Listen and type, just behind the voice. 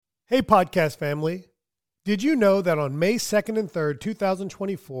Hey, podcast family. Did you know that on May 2nd and 3rd,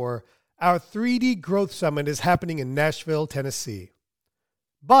 2024, our 3D Growth Summit is happening in Nashville, Tennessee?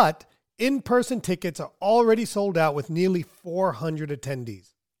 But in-person tickets are already sold out with nearly 400 attendees.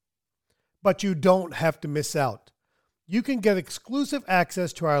 But you don't have to miss out. You can get exclusive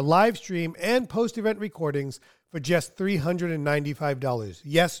access to our live stream and post-event recordings for just $395.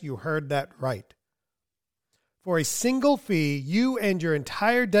 Yes, you heard that right. For a single fee, you and your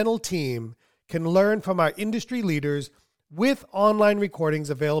entire dental team can learn from our industry leaders with online recordings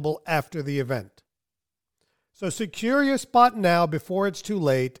available after the event. So secure your spot now before it's too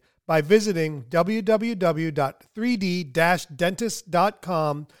late by visiting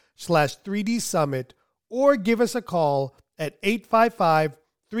www.3d-dentist.com/3D Summit or give us a call at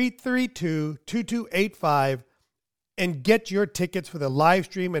 855-332-2285 and get your tickets for the live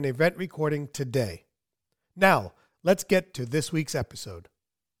stream and event recording today. Now, let's get to this week's episode.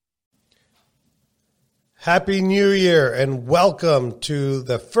 Happy New Year and welcome to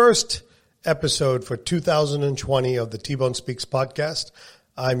the first episode for 2020 of the T-Bone Speaks podcast.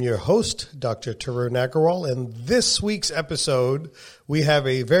 I'm your host, Dr. Tarun Agarwal, and this week's episode, we have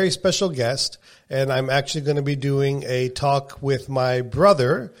a very special guest, and I'm actually going to be doing a talk with my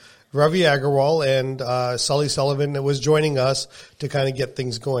brother, Ravi Agarwal, and Sully Sullivan that was joining us to kind of get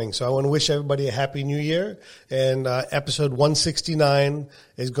things going. So I want to wish everybody a happy new year. And episode 169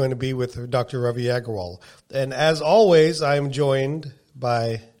 is going to be with Dr. Ravi Agarwal. And as always, I am joined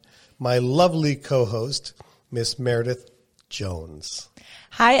by my lovely co-host, Miss Meredith Jones.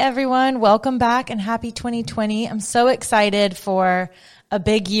 Hi, everyone. Welcome back and happy 2020. I'm so excited for a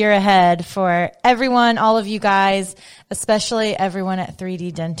big year ahead for everyone, all of you guys, especially everyone at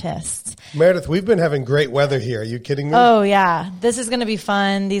 3D Dentists. Meredith, we've been having great weather here. Are you kidding me? Oh, yeah. This is going to be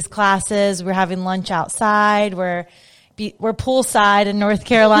fun. These classes, we're having lunch outside. We're poolside in North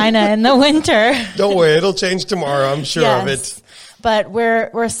Carolina in the winter. Don't worry. It'll change tomorrow. I'm sure of it. But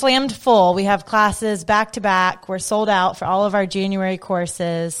we're slammed full. We have classes back to back. We're sold out for all of our January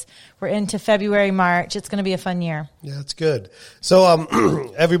courses. We're into February, March. It's going to be a fun year. Yeah, it's good. So,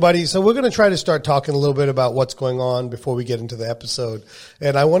 everybody, we're going to try to start talking a little bit about what's going on before we get into the episode.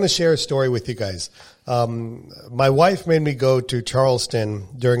 And I want to share a story with you guys. My wife made me go to Charleston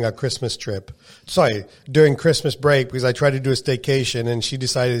during our Christmas trip. During Christmas break, because I tried to do a staycation and she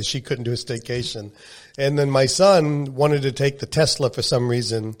decided she couldn't do a staycation. And then my son wanted to take the Tesla for some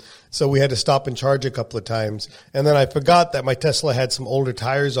reason, so we had to stop and charge a couple of times. And then I forgot that my Tesla had some older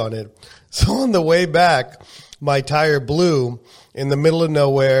tires on it. So on the way back, my tire blew in the middle of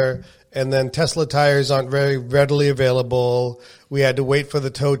nowhere, and then Tesla tires aren't very readily available. We had to wait for the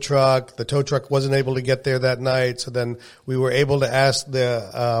tow truck. The tow truck wasn't able to get there that night, so then we were able to ask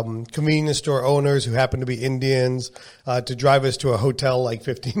the convenience store owners, who happened to be Indians, to drive us to a hotel like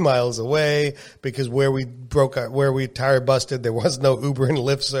 15 miles away, because where we tire busted, there was no Uber and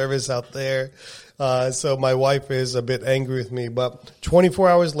Lyft service out there. So my wife is a bit angry with me, but 24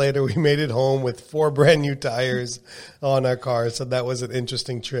 hours later, we made it home with 4 brand new tires on our car. So that was an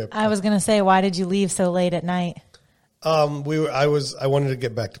interesting trip. I was going to say, why did you leave so late at night? I wanted to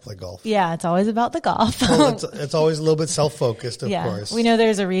get back to play golf. Yeah, it's always about the golf. Well, it's always a little bit self-focused, of course. We know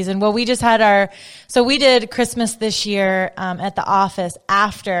there's a reason. Well, we just had we did Christmas this year at the office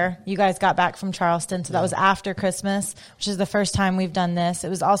after you guys got back from Charleston. So that was after Christmas, which is the first time we've done this. It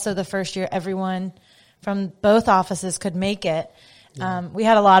was also the first year everyone from both offices could make it. We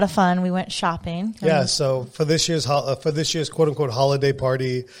had a lot of fun. We went shopping. Yeah. So for this year's quote unquote holiday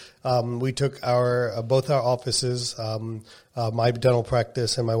party, we took both our offices, my dental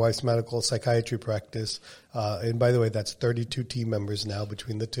practice and my wife's medical psychiatry practice. And by the way, that's 32 team members now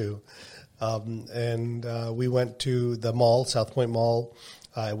between the two. We went to the mall, South Point Mall.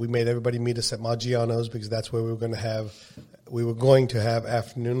 We made everybody meet us at Maggiano's because that's where we were going to have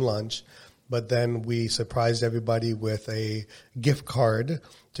afternoon lunch. But then we surprised everybody with a gift card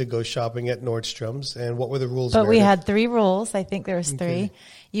to go shopping at Nordstrom's. And what were the rules? But we had 3 rules. I think there was 3. Okay.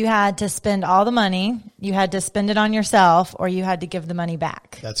 You had to spend all the money, you had to spend it on yourself, or you had to give the money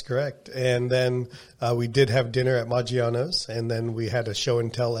back. That's correct. And then we did have dinner at Maggiano's, and then we had a show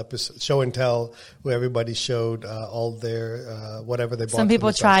and tell where everybody showed all their whatever they bought. Some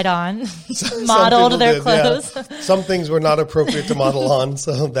people tried on, modeled their clothes. Yeah. Some things were not appropriate to model on,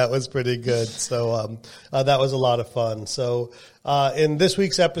 so that was pretty good. So that was a lot of fun. So in this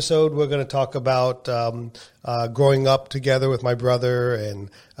week's episode, we're going to talk about growing up together with my brother and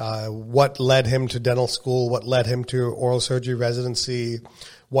what led him to dental school, what led him to oral surgery residency,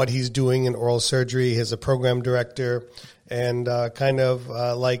 what he's doing in oral surgery. He's a program director, and like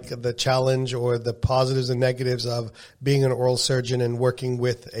the challenge or the positives and negatives of being an oral surgeon and working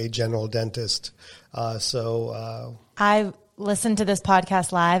with a general dentist. I listened to this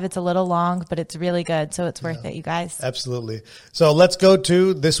podcast live. It's a little long, but it's really good, so it's worth it, you guys. Absolutely. So let's go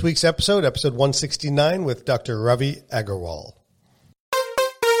to this week's episode 169 with Dr. Ravi Agarwal.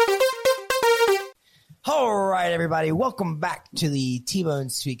 All right, everybody. Welcome back to the T-Bone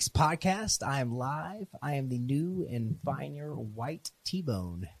Speaks podcast. I am live. I am the new and finer white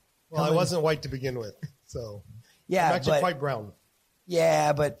T-Bone. Well, I wasn't white to begin with, so yeah, I'm actually quite brown.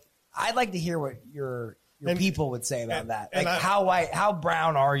 Yeah, but I'd like to hear what your people would say about that. Like, how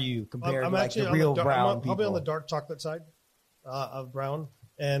brown are you compared to like the real brown people? I'll be on the dark chocolate side of brown.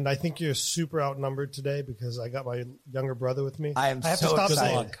 And I think you're super outnumbered today because I got my younger brother with me. I have so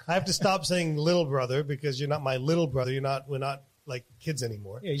excited. I have to stop saying little brother because you're not my little brother. We're not like kids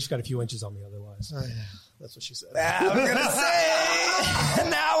anymore. Yeah, you just got a few inches on me otherwise. That's what she said. I was going to say,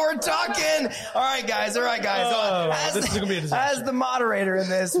 now we're talking. All right, guys. This is going to be a disaster. As the moderator in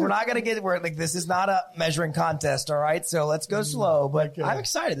this, we're not going to this is not a measuring contest, all right? So let's go slow. But I'm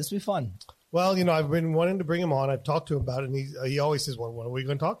excited. This will be fun. Well, I've been wanting to bring him on. I've talked to him about it, and he always says, well, what are we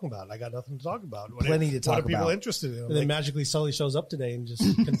going to talk about? I got nothing to talk about. Plenty to talk about. What are people interested in? And then magically Sully shows up today and just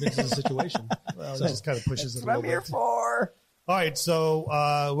convinces the situation. Well, so, just kind of pushes it a little bit. That's what I'm here for. All right, so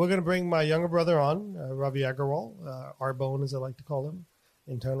we're going to bring my younger brother on, Ravi Agarwal, R-Bone, as I like to call him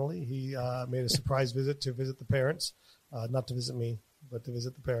internally. He made a surprise visit to visit the parents, not to visit me, but to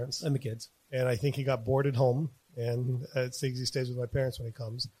visit the parents. And the kids. And I think he got bored at home, and it seems he stays with my parents when he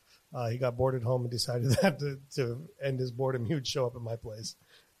comes. He got bored at home and decided that to end his boredom, he would show up at my place.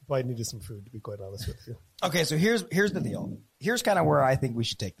 Probably needed some food, to be quite honest with you. Okay, so here's the deal. Here's kind of where I think we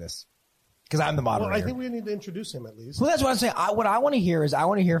should take this, because I'm the moderator. Well, I think we need to introduce him at least. Well, that's what I'm saying. What I want to hear is I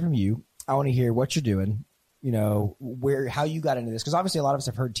want to hear from you. I want to hear what you're doing. How you got into this, because obviously a lot of us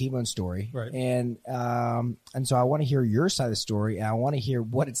have heard T-Bone's story, right? And so I want to hear your side of the story, and I want to hear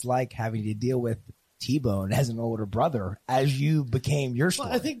what it's like having to deal with T-Bone as an older brother as you became your story.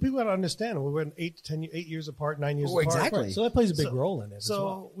 Well, I think people got to understand we were 8 years apart, 9 years apart. Exactly. Right. So that plays a big role in it. So as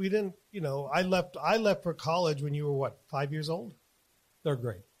well. We didn't, I left for college when you were what, 5 years old? Third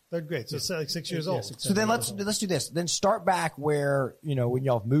grade. Third grade. So it's like 6 years old. So then let's do this. Then start back where, when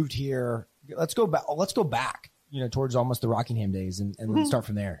y'all moved here. Let's go back, towards almost the Rockingham days and then start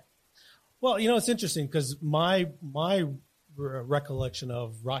from there. Well, it's interesting because my recollection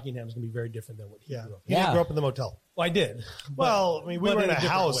of Rockingham is going to be very different than what he grew up. He didn't grow up in the motel. Well, I did. Well, we were in a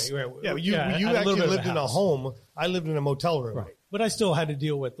house. Way. Yeah, you actually lived in a home. I lived in a motel room. Right. But I still had to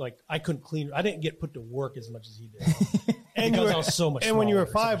deal with, I couldn't clean. I didn't get put to work as much as he did. Because I was so much And when you were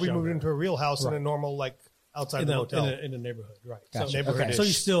smaller, 5, we moved into a real house in a normal, outside the motel. In a neighborhood, right. Gotcha. So, Neighborhood-ish. So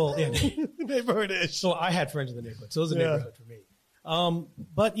you still in neighborhood-ish. So I had friends in the neighborhood. So it was a neighborhood for me.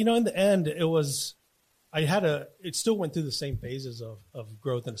 But, in the end, it still went through the same phases of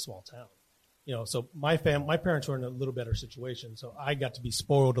growth in a small town. So my parents were in a little better situation. So I got to be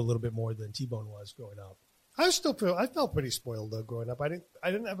spoiled a little bit more than T-Bone was growing up. I felt pretty spoiled though growing up. I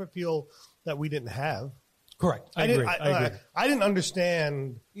didn't ever feel that we didn't have. Correct. I agree. I didn't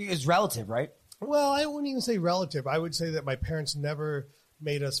understand. It's relative, right? Well, I wouldn't even say relative. I would say that my parents never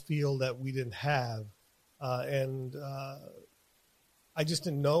made us feel that we didn't have. And I just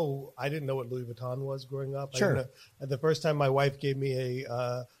didn't know. I didn't know what Louis Vuitton was growing up. Sure. The first time my wife gave me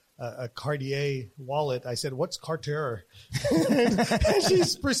a Cartier wallet, I said, "What's Cartier?" And she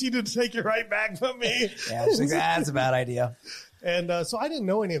proceeded to take it right back from me. Yeah, she's like, that's a bad idea. And so I didn't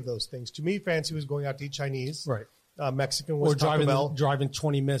know any of those things. To me, fancy was going out to eat Chinese. Right. Mexican was or Taco Bell. driving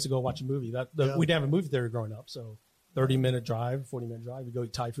 20 minutes to go watch a movie. We didn't have a movie theater growing up, so 30-minute drive, 40-minute drive, we go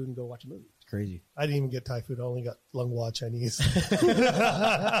eat Thai food and go watch a movie. It's crazy. I didn't even get Thai food. I only got Lung Hua Chinese.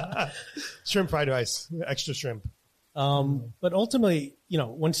 Shrimp fried rice, extra shrimp. But ultimately,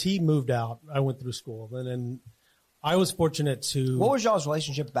 once he moved out, I went through school, and then I was fortunate to. What was y'all's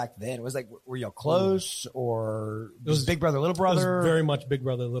relationship back then? It was were y'all close, or it was big brother, little brother? It was very much big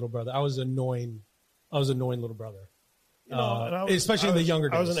brother, little brother. I was annoying little brother, especially in the younger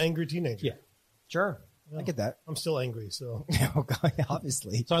days. I was an angry teenager. Yeah, sure, I get that. I'm still angry, so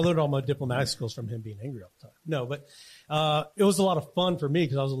obviously. So I learned all my diplomatic skills from him being angry all the time. No, but it was a lot of fun for me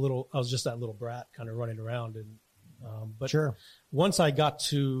because I was just that little brat kind of running around, and but sure. Once I got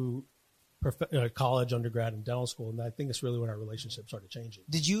to college, undergrad, and dental school, and I think that's really when our relationship started changing.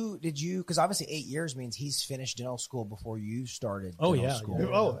 Did you? Because obviously 8 years means he's finished dental school before you started. Dental school. Yeah.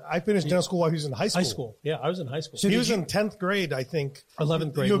 Oh, I finished dental school while he was in high school. High school, yeah, I was in high school. So he was in 10th grade, I think.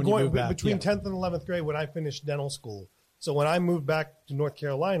 11th grade. You were when going you moved back. between 10th and 11th grade when I finished dental school. So when I moved back to North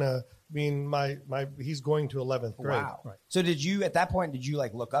Carolina, I mean, he's going to 11th grade. Wow. Right. So did you, at that point, did you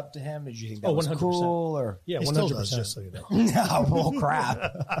like look up to him? Did you think that was 100%. cool or? Yeah, He 100%. still does, just so you know. No, bull crap.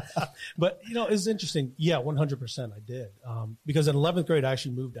 But, it's interesting. Yeah, 100% I did. Because in 11th grade, I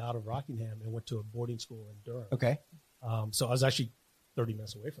actually moved out of Rockingham and went to a boarding school in Durham. Okay. So I was actually 30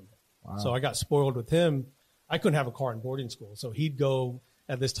 minutes away from him. Wow. So I got spoiled with him. I couldn't have a car in boarding school. So he'd go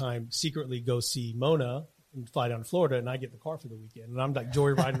at this time, secretly go see Mona and fly down to Florida, and I get the car for the weekend. And I'm like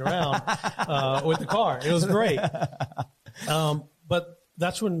joyriding around with the car. It was great. But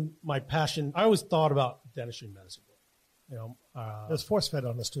that's when my passion, I always thought about dentistry and medicine. It was force fed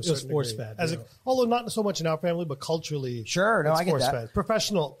on us to a It was certain degree. force-fed, Although not so much in our family, but culturally, Sure, no, it's I get that.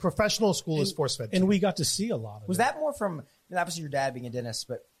 force-fed. Professional school is force fed. And we got to see a lot of Was it. that more from, obviously your dad being a dentist,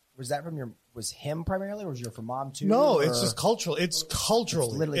 but was that from was him primarily or was your from mom too? No, or? it's just cultural. It's culturally.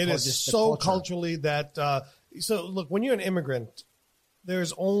 It's literally It called is just the so culture. culturally that. So look, when you're an immigrant,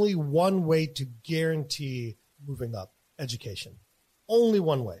 there's only one way to guarantee moving up: education. Only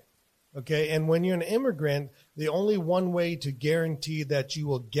one way. Okay, and when you're an immigrant, the only one way to guarantee that you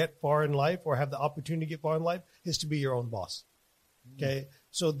will get far in life or have the opportunity to get far in life is to be your own boss. Okay,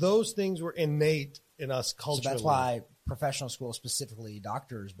 so those things were innate in us So culturally. that's why professional school, specifically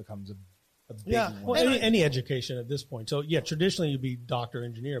doctors, becomes a big Yeah, one. Well, any education at this point. So yeah, traditionally you'd be doctor,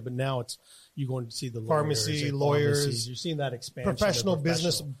 engineer, but now it's you going to see the Pharmacy, and lawyers, pharmacies. You're seeing that expansion. professional of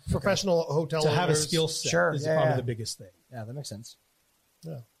business, professional hotel to have a owners. skill set Sure, is yeah, probably yeah. the biggest thing. Yeah, that makes sense.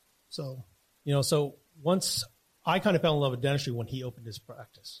 Yeah. So So once I kind of fell in love with dentistry when he opened his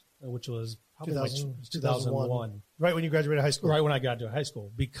practice, which was probably 2001, right when you graduated high school. right when I got to high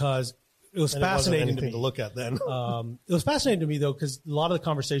school, because it was And it wasn't fascinating to anything me to look at then. It was fascinating to me though, because a lot of the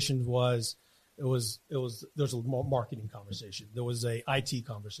conversations there was a marketing conversation. There was a IT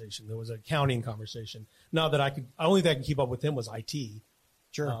conversation. There was an accounting conversation. Now that only thing I could keep up with him was IT.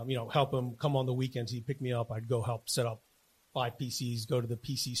 Sure. Help him come on the weekends. He'd pick me up. I'd go help set up 5 PCs, go to the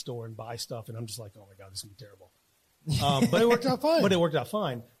PC store and buy stuff. And I'm just like, oh my God, this is going to be terrible. But it worked out fine. But it worked out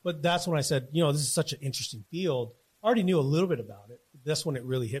fine. But that's when I said, this is such an interesting field. I already knew a little bit about it. That's when it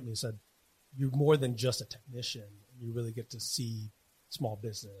really hit me and said, you're more than just a technician. You really get to see small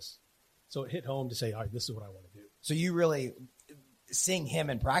business. So it hit home to say, all right, this is what I want to do. So you really seeing him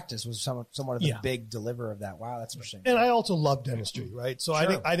in practice was somewhat of the Yeah. big deliverer of that. Wow, that's interesting. And I also love dentistry, right? So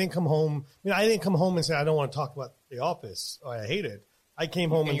Sure. I didn't come home. I didn't come home and say I don't want to talk about the office. Or I hate it. I came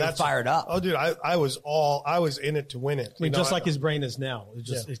home and you were that's fired up. Oh, dude, I was in it to win it. I mean, You know, just like his brain is now. It's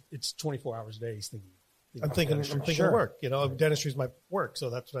just Yeah. it's 24 hours a day. He's thinking. I'm thinking Sure. work. Dentistry is my work, so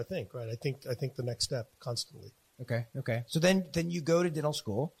that's what I think, right? I think the next step constantly. Okay. So then you go to dental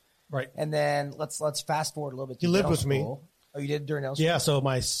school, Right. and then let's fast forward a little bit. To You lived dental with me. school. Oh, you did during dental school? Yeah. So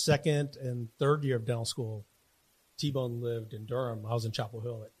my second and third year of dental school, T-Bone lived in Durham. I was in Chapel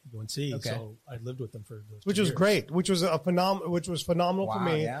Hill at UNC. Okay. So I lived with them for those Which 2 was years. great, which was phenomenal Wow, for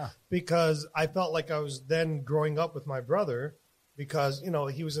me yeah. because I felt like I was then growing up with my brother because,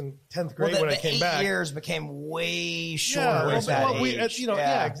 he was in 10th grade Well, when I the came 8 back. years became way shorter Yeah, at that well, age.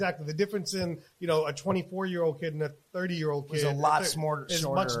 yeah, exactly. The difference in, a 24-year-old kid and a 30-year-old kid Was a lot is shorter,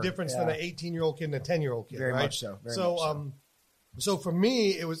 much different than yeah. an 18-year-old kid and a 10-year-old kid. Very right? much so, very so, much so. So for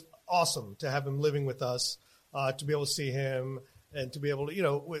me, it was awesome to have him living with us, to be able to see him and to be able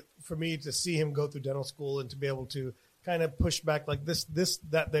to, for me to see him go through dental school and to be able to kind of push back like this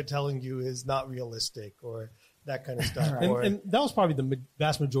that they're telling you is not realistic or that kind of stuff. Or, And that was probably the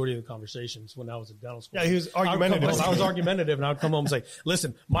vast majority of the conversations when I was in dental school. Yeah, he was I would come argumentative. home- I was argumentative, and I would come home and say,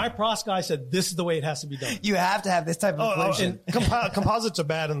 listen, my pros guy said this is the way it has to be done. You have to have this type of inclusion. and composites are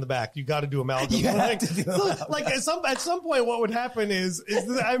bad in the back. You got to do amalgam. You have to do amalgam. Like at some point, what would happen is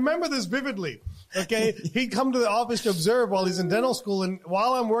I remember this vividly. Okay, he'd come to the office to observe while he's in dental school, and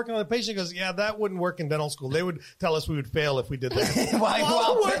while I'm working on a patient, he goes, "Yeah, that wouldn't work in dental school. They would tell us we would fail if we did that." While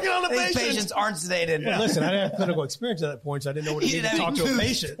I'm working on a these patient. patients aren't sedated. But listen, I didn't have clinical experience at that point, so I didn't know what it You meant to didn't talk have to a any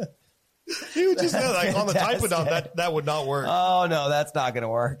patient. He would just say, like on the Fantastic. typodont, that would not work. Oh no, that's not going to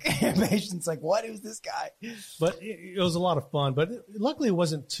work. Patient's like, what? Who's this guy? But it was a lot of fun. But luckily, it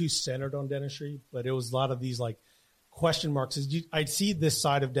wasn't too centered on dentistry. But it was a lot of these like question marks. I'd see this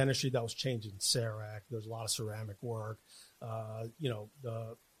side of dentistry that was changing. CEREC, there's a lot of ceramic work.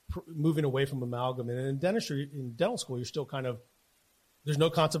 Moving away from amalgam. And in dentistry, in dental school, you're still kind of there's no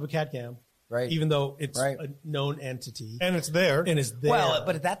concept of CAD/CAM, Right. Even though it's Right. a known entity And it's there. and it's there. Well,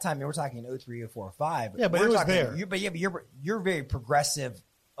 but at that time, we're talking 03, 04, 05. Yeah, but we're it was talking, there. But you're very progressive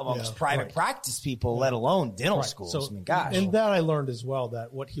amongst Yeah, private right. practice people, let alone dental Right. schools. So, I mean, gosh. and that I learned as well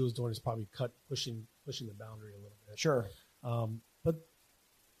that what he was doing is probably pushing the boundary a little bit. Sure. But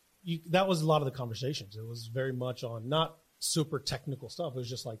that was a lot of the conversations. It was very much on not super technical stuff. It was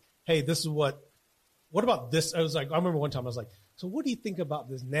just like, hey, this is what about this? I remember one time I was like, so what do you think about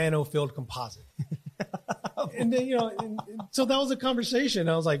this nano-filled composite? And then, so that was a conversation.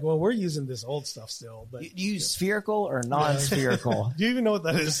 I was like, well, we're using this old stuff still. But Do you use spherical or non-spherical? Do you even know what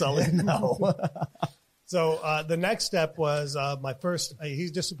that is, Sully? No. So the next step was my first.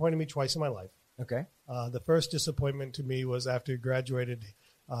 He's disappointed me twice in my life. Okay. The first disappointment to me was after he graduated,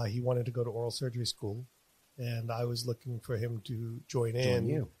 he wanted to go to oral surgery school, and I was looking for him to join in.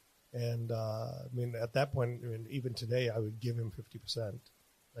 you. And I mean, at that point, even today, I would give him 50%.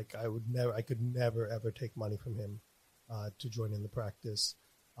 Like I could never ever take money from him to join in the practice.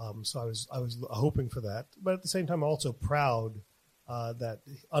 So I was hoping for that, but at the same time, also proud that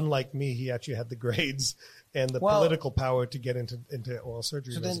unlike me, he actually had the grades and the political power to get into oral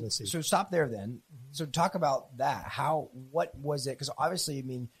surgery residency. So stop there then. So talk about that. What was it? Because obviously, I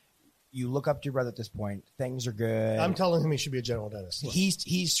mean, you look up to your brother at this point. Things are good. I'm telling him he should be a general dentist.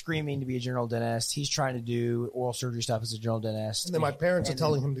 He's screaming to be a general dentist. He's trying to do oral surgery stuff as a general dentist. And then my parents are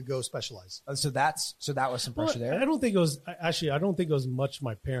telling him to go specialize. So that was some pressure there. I don't think it was actually. I don't think it was much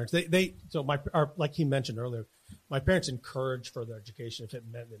my parents. Like he mentioned earlier, my parents encouraged further education if it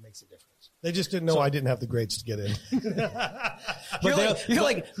meant it makes a difference. They just didn't know I didn't have the grades to get in. You're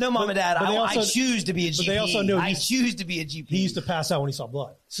like, no, mom and dad, I choose to be a GP. But they also know I choose to be a GP. He used to pass out when he saw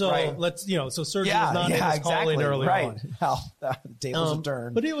blood. So Right. so surgery was not in his calling early on. How the tables have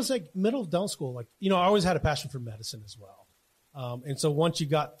turned. But it was like middle of dental school. Like, I always had a passion for medicine as well. And so once you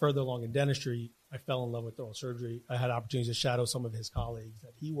got further along in dentistry, I fell in love with oral surgery. I had opportunities to shadow some of his colleagues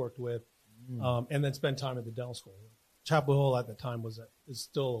that he worked with, and then spend time at the dental school. Chapel Hill at the time is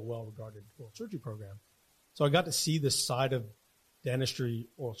still a well-regarded oral surgery program. So I got to see this side of dentistry,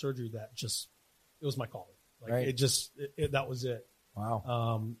 oral surgery, that just, it was my calling. Like Right. that was it.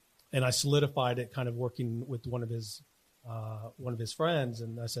 Wow. And I solidified it kind of working with one of his friends.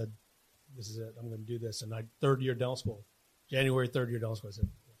 And I said, this is it. I'm going to do this. And January 3rd year dental school, I said,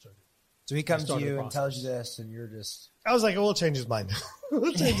 oral surgery. So he comes to started the you and process. tells you this, and you're just I was like, we'll change his mind.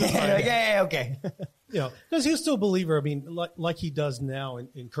 We'll change his mind. yeah, okay. Because he was still a believer. I mean, like he does now, and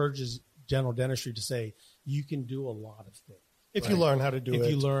encourages general dentistry to say, you can do a lot of things. If you learn how to do it. If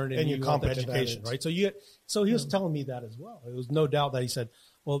you learn and you're you want the competent at education, it. right? So he was telling me that as well. It was no doubt that he said,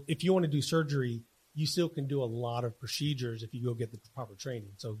 well, if you want to do surgery, you still can do a lot of procedures if you go get the proper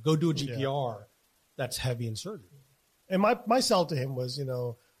training. So go do a GPR that's heavy in surgery. And my sell to him was,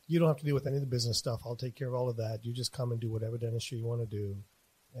 you don't have to deal with any of the business stuff. I'll take care of all of that. You just come and do whatever dentistry you want to do,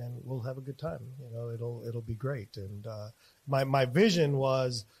 and we'll have a good time. It'll be great. And my vision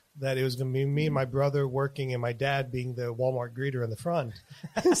was that it was going to be me and my brother working, and my dad being the Walmart greeter in the front,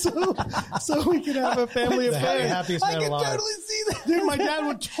 so we could have a family The affair. happiest man alive. see that. Dude, my dad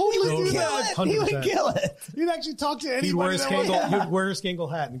would totally do that. He would 100%. kill it. He'd actually talk to anybody. He'd wear his that wanted- Kangol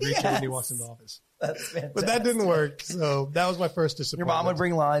hat and greet you when he walks in the office. That's fantastic. But that didn't work. So that was my first Your disappointment. mom would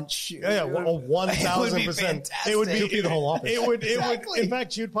bring lunch. Yeah, well, 1,000%. It would be fantastic. the whole office. It would. Exactly. In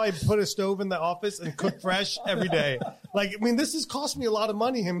fact, she would probably put a stove in the office and cook fresh every day. Like, I mean, this has cost me a lot of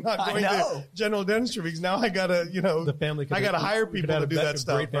money. Him not I going know. to general dentistry because now I gotta, The family. I gotta hire people to do that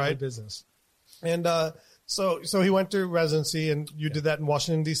stuff, great family right? business. And so he went to residency, and you did that in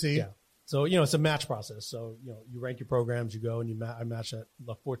Washington D.C. Yeah. So, it's a match process. So, you rank your programs, you go and I match that.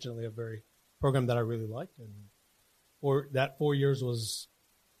 Fortunately, a very program that I really liked. And that 4 years was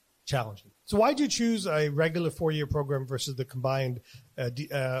challenging. So why'd you choose a regular 4-year program versus the combined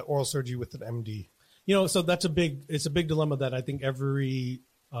oral surgery with an MD? So it's a big dilemma that I think every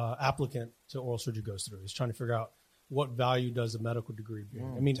applicant to oral surgery goes through, is trying to figure out what value does a medical degree bring.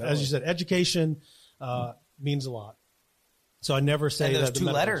 I mean, as you said, education means a lot. So I never say And those that the two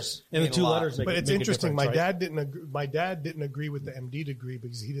medical- letters and the mean a two lot. letters. But it's make a interesting. difference, right? My dad didn't agree with the MD degree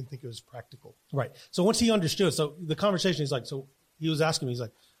because he didn't think it was practical. Right. So once he understood, so the conversation is like, so he was asking me, he's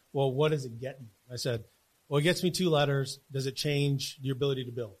like, well, what does it get me? I said, well, it gets me 2 letters. Does it change your ability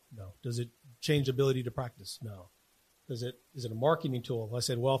to bill? No. Does it change ability to practice? No. Is it a marketing tool? I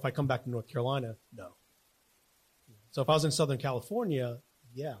said, well, if I come back to North Carolina, no. So if I was in Southern California,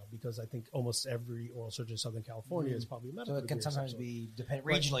 yeah, because I think almost every oral surgeon in Southern California is probably a medical So it can degree of sometimes some sort. be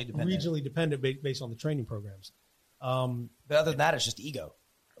regionally dependent. Regionally dependent based on the training programs. But other than that, it's just ego.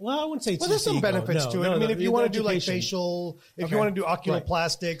 Well, I wouldn't say it's Well, there's just some ego. benefits No, to it. no, I mean, the- if you the want to do like education. facial, if Okay. you want to do Right.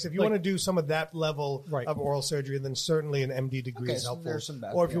 oculoplastics, if you Like- want to do some of that level Right. of oral surgery, then certainly an MD degree Okay, is so helpful. there's some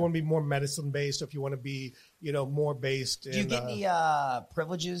benefit, Or if you yeah. want to be more medicine based, or if you want to be, more based. Do you get any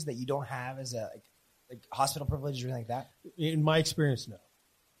privileges that you don't have as a like hospital privileges or anything like that? In my experience, no.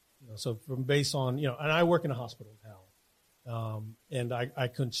 So from based on, and I work in a hospital now. And I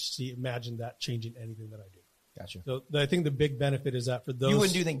couldn't imagine that changing anything that I do. Gotcha. So I think the big benefit is that for those. You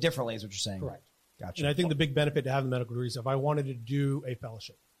wouldn't do things differently, is what you're saying. Correct. Gotcha. And I think the big benefit to having the medical degrees, if I wanted to do a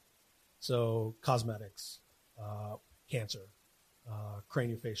fellowship, so cosmetics, cancer,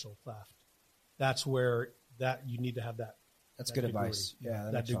 craniofacial cleft, that's where you need to have that. That's that good degree. advice. Yeah,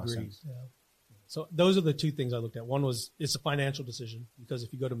 that that makes a lot of degree. sense. Yeah. So those are the two things I looked at. One was it's a financial decision because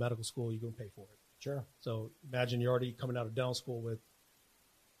if you go to medical school, you're going to pay for it. Sure. So imagine you're already coming out of dental school with,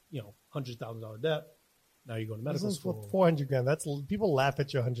 $100,000 debt. Now you go to medical school. $400,000. That's people laugh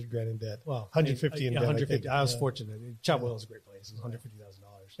at you. $100,000 in debt. Well, 150 in debt. 150. I was Yeah. fortunate. Chapel Hill is a great place. It's $150,000.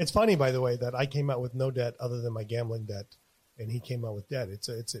 It's funny, by the way, that I came out with no debt other than my gambling debt, and he came out with debt. It's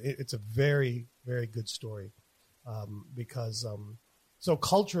a very, very good story, because so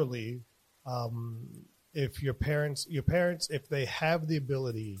culturally, if your parents, if they have the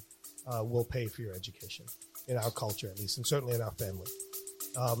ability, will pay for your education in our culture, at least, and certainly in our family.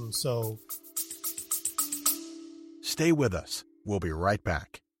 So Stay with us. We'll be right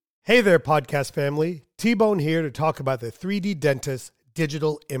back. hey there, podcast family. T-Bone here to talk about the 3D Dentist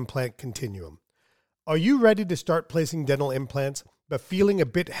Digital Implant Continuum. Are you ready to start placing dental implants, but feeling a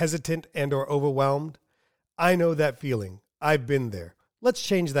bit hesitant and or overwhelmed? I know that feeling. I've been there. Let's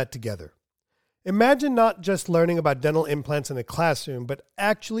change that together. Imagine not just learning about dental implants in a classroom, but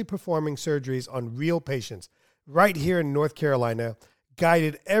actually performing surgeries on real patients right here in North Carolina,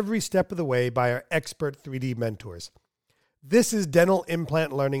 guided every step of the way by our expert 3D mentors. This is dental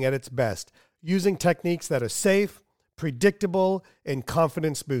implant learning at its best, using techniques that are safe, predictable, and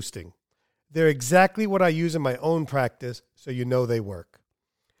confidence boosting. They're exactly what I use in my own practice, so you know they work.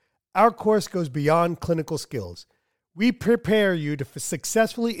 Our course goes beyond clinical skills. We prepare you to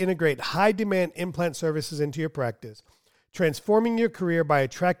successfully integrate high-demand implant services into your practice, transforming your career by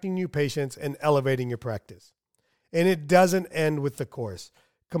attracting new patients and elevating your practice. And it doesn't end with the course.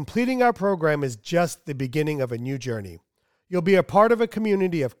 Completing our program is just the beginning of a new journey. You'll be a part of a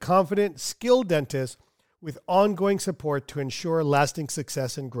community of confident, skilled dentists with ongoing support to ensure lasting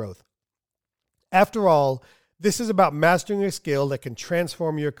success and growth. After all, this is about mastering a skill that can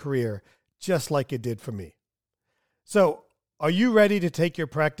transform your career, just like it did for me. So, are you ready to take your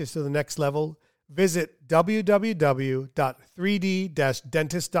practice to the next level? Visit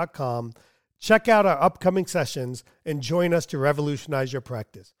www.3d-dentist.com, check out our upcoming sessions, and join us to revolutionize your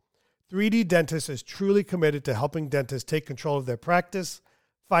practice. 3D Dentist is truly committed to helping dentists take control of their practice,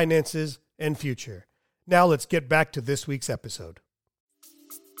 finances, and future. Now let's get back to this week's episode.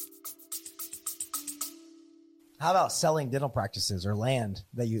 How about selling dental practices or land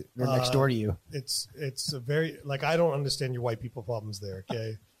that they're next door to you? It's a very, I don't understand your white people problems there,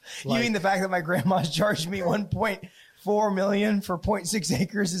 okay? You mean the fact that my grandma's charged me $1.4 million for 0.6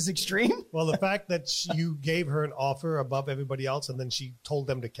 acres is extreme? Well, the fact that you gave her an offer above everybody else and then she told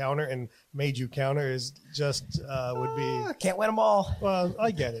them to counter and made you counter is just would be. Can't win them all. Well, I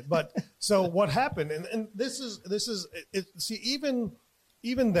get it, but so what happened? And this is it. See,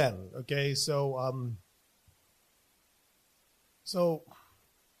 even then, okay. So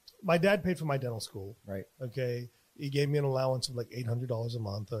my dad paid for my dental school, Right. Okay. He gave me an allowance of like $800 a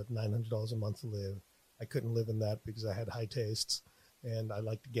month or $900 a month to live. I couldn't live in that because I had high tastes and I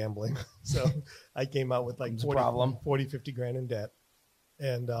liked gambling. So I came out with like 40, 50 grand in debt.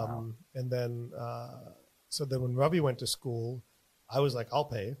 And, and then, so then when Ravi went to school, I was like, I'll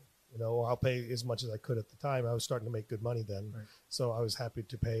pay, or I'll pay as much as I could at the time. I was starting to make good money then. Right. So I was happy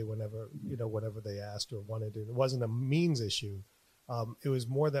to pay whenever, whatever they asked or wanted. It wasn't a means issue. It was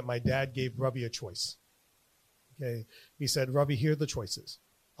more that my dad gave Ravi a choice. Okay. He said, Ravi, here are the choices.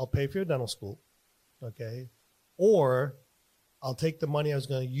 I'll pay for your dental school. Okay. Or I'll take the money I was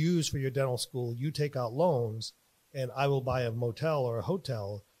going to use for your dental school. You take out loans and I will buy a motel or a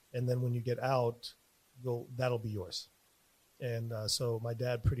hotel. And then when you get out, that'll be yours. And so my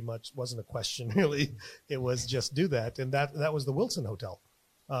dad pretty much wasn't a question really. It was just do that. And that was the Wilson Hotel.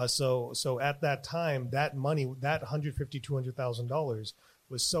 So at that time, that money, that $150,000, $200,000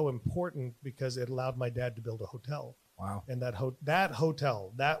 was so important because it allowed my dad to build a hotel. Wow. And that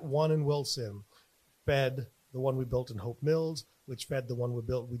hotel, that one in Wilson, fed the one we built in Hope Mills, which fed the one we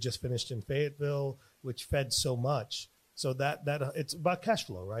just finished in Fayetteville, which fed so much. So that it's about cash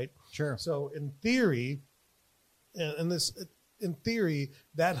flow, right? Sure. So in theory, that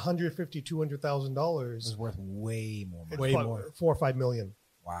 $150,000, $200,000 is worth way more money. Way more. $4 or $5 million.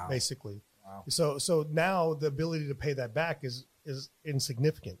 Wow. Basically. Wow. So now the ability to pay that back is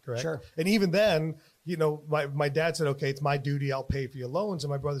insignificant, correct? Sure. And even then, my dad said, okay, it's my duty. I'll pay for your loans.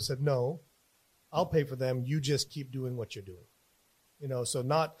 And my brother said, no, I'll pay for them. You just keep doing what you're doing. So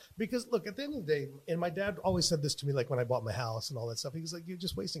not because look, at the end of the day, and my dad always said this to me, like when I bought my house and all that stuff, he was like, you're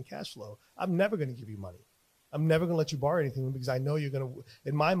just wasting cash flow. I'm never going to give you money. I'm never going to let you borrow anything because I know you're going to,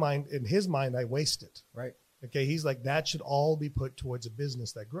 in his mind, I waste it. Right. Okay. He's like, that should all be put towards a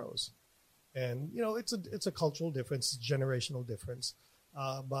business that grows. And, it's a cultural difference, generational difference.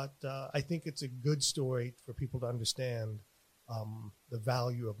 But I think it's a good story for people to understand the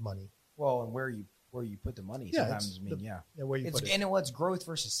value of money. Well, and where you put the money sometimes. Where you put it. And it's growth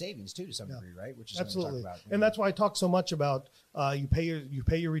versus savings too, to some degree, right? Which is absolutely, something we talk about. and that's why I talk so much about you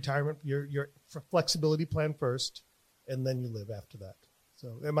pay your retirement, your flexibility plan first, and then you live after that.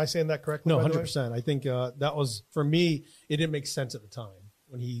 So, am I saying that correctly? No, by the way? 100%. I think that was for me. It didn't make sense at the time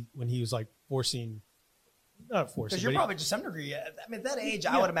when he was like not forcing. Because you're probably to some degree. I mean, at that age,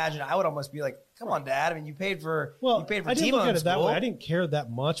 I would imagine I would almost be like, "Come on, Dad. I mean, you paid for I didn't look at it that school." way. I didn't care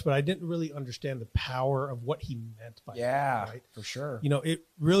that much, but I didn't really understand the power of what he meant by that, right? For sure.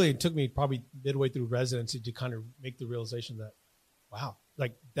 It took me probably midway through residency to kind of make the realization that, wow,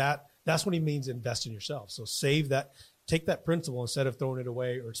 like that's what he means invest in yourself. So save that, take that principal instead of throwing it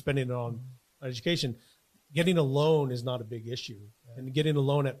away or spending it on education. Getting a loan is not a big issue, and getting a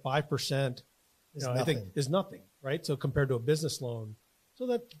loan at 5%. I think is nothing, right? So compared to a business loan,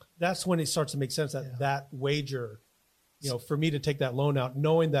 so that's when it starts to make sense that wager, for me to take that loan out,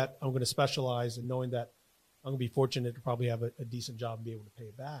 knowing that I'm going to specialize and knowing that I'm going to be fortunate to probably have a decent job and be able to pay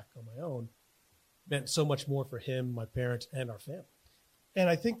it back on my own, meant so much more for him, my parents, and our family. And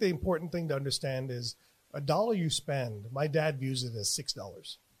I think the important thing to understand is $1 you spend, my dad views it as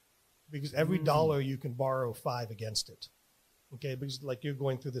 $6 because every dollar you can borrow 5 against it. Okay, because like you're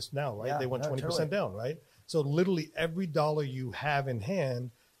going through this now, right? Yeah, they went 20% totally. down, right? So literally every dollar you have in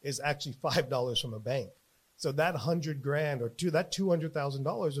hand is actually $5 from a bank. So that $100,000 or that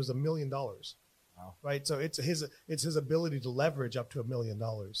 $200,000 was $1 million, Wow. right? So it's his ability to leverage up to $1 million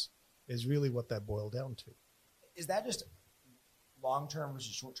is really what that boiled down to. Is that just long-term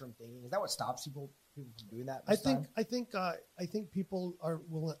versus short-term thinking? Is that what stops people from doing that? I think people aren't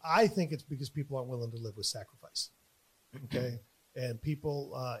willing. I think it's because people aren't willing to live with sacrifice. Okay. And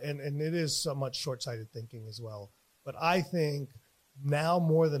people, and it is somewhat short-sighted thinking as well. But I think now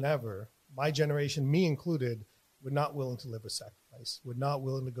more than ever, my generation, me included, we're not willing to live with sacrifice. We're not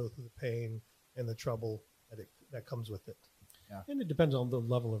willing to go through the pain and the trouble that comes with it. Yeah. And it depends on the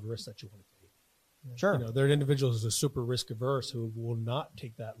level of risk that you want to take. Sure. There are individuals who are super risk averse who will not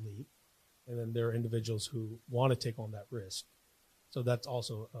take that leap, and then there are individuals who want to take on that risk. So that's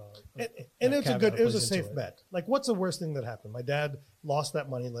also and it was a safe bet. Like, what's the worst thing that happened? My dad lost that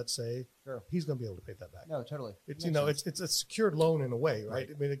money. Let's say he's going to be able to pay that back. No, totally. It's it's a secured loan in a way, right?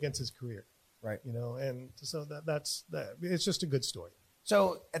 I mean, against his career, right? And so that's that. It's just a good story.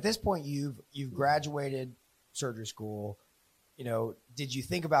 So at this point, you've graduated surgery school. Did you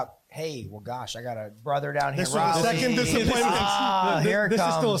think about, hey, well, gosh, I got a brother down here. This was the second disappointment. Here it this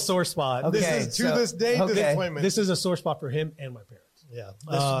comes. is still a sore spot. Okay. This is to this day disappointment. This is a sore spot for him and my parents. Yeah,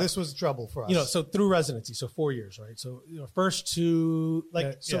 this was trouble for us. So through residency, so 4 years, right? So first 2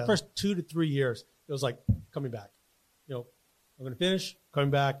 to 3 years, it was like coming back. I'm going to finish, coming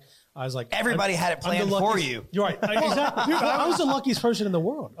back. I was like, everybody had it planned for you. You're right, exactly. Dude, I was the luckiest person in the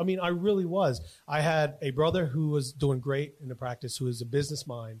world. I mean, I really was. I had a brother who was doing great in the practice, who was a business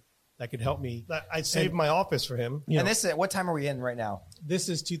mind that could help me. I saved my office for him. And this is, what time are we in right now? This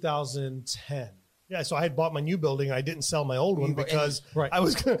is 2010. Yeah, so I had bought my new building. And I didn't sell my old one because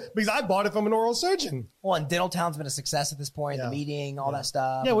because I bought it from an oral surgeon. Well, and Dental Town's been a success at this point. Yeah. The meeting, all that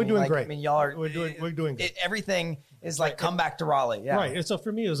stuff. Yeah, we're doing great. I mean, y'all are we're doing good. Everything is like come back to Raleigh. Yeah, right. And so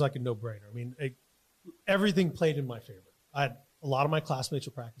for me, it was like a no-brainer. I mean, everything played in my favor. I had a lot of my classmates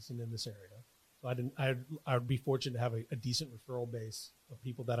were practicing in this area, so I would be fortunate to have a decent referral base of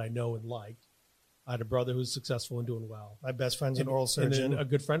people that I know and liked. I had a brother who's successful and doing well. My best friend's an oral surgeon. And then a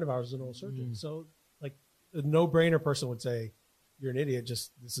good friend of ours is an oral surgeon. So, like, a no-brainer person would say, "You're an idiot.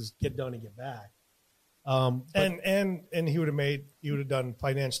 Just this is get done and get back." And he would have done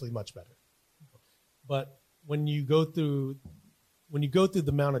financially much better. But when you go through the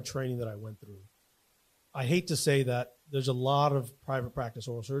amount of training that I went through, I hate to say that there's a lot of private practice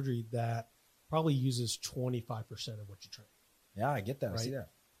oral surgery that probably uses 25% of what you train. Yeah, I get that. Right? I see that.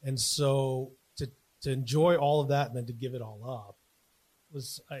 And so to enjoy all of that and then to give it all up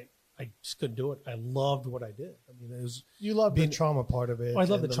was I just couldn't do it. I loved what I dด. I mean, it was you love the trauma part of it. I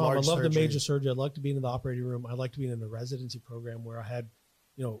love the trauma. I love surgery. the major surgery. I liked being in the operating room. I liked being in the residency program where I had,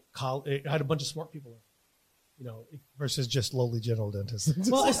 I had a bunch of smart people in. Versus just lowly general dentists.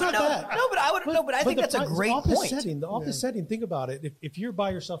 Well, it's not that. No, but I think that's a great office point. setting. The office setting. Think about it. If you're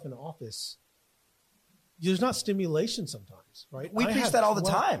by yourself in an office, there's not stimulation sometimes, right? We I preach have that all the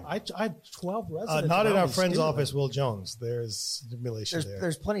 12 time. I have 12 residents. Not in around our me friend's stimulated. office, Will Jones. There's stimulation there.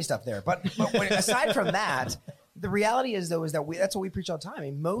 There's plenty of stuff there. But aside from that, the reality is though is that that's what we preach all the time. I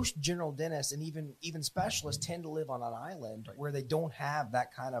mean, most general dentists and even specialists tend to live on an island where they don't have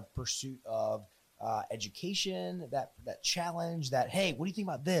that kind of pursuit of education, that challenge, that, hey, what do you think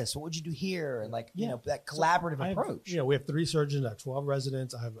about this? What would you do here? And that collaborative approach. We have 3 surgeons. I have 12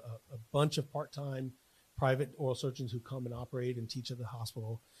 residents. I have a bunch of part-time private oral surgeons who come and operate and teach at the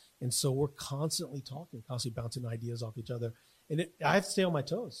hospital. And so we're constantly talking, constantly bouncing ideas off each other. And I have to stay on my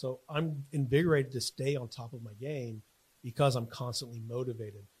toes. So I'm invigorated to stay on top of my game because I'm constantly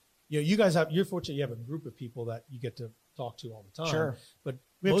motivated. You guys you're fortunate you have a group of people that you get to talk to all the time. Sure. But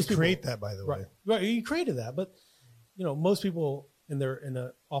We have most to create people, that, by the way. Right. You created that. But, most people in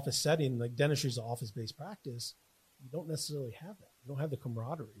an office setting, like dentistry is an office-based practice, you don't necessarily have that. You don't have the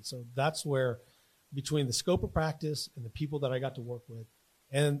camaraderie. So that's where between the scope of practice and the people that I got to work with,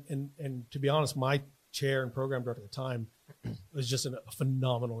 and to be honest, my chair and program director at the time was just a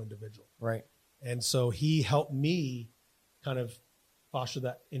phenomenal individual. Right. And so he helped me kind of foster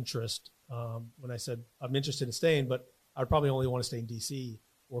that interest when I said, I'm interested in staying, but I'd probably only want to stay in DC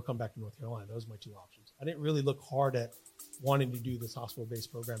or come back to North Carolina. Those were my 2 options. I didn't really look hard at wanting to do this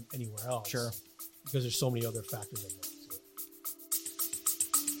hospital-based program anywhere else. Sure. Because there's so many other factors that go into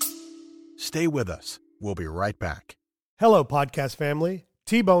it. Stay with us. We'll be right back. Hello, podcast family.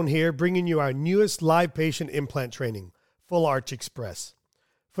 T-Bone here, bringing you our newest live patient implant training, Full Arch Express.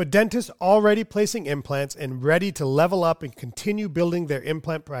 For dentists already placing implants and ready to level up and continue building their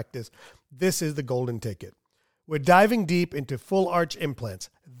implant practice, this is the golden ticket. We're diving deep into full arch implants,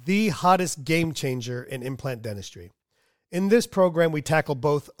 the hottest game changer in implant dentistry. In this program, we tackle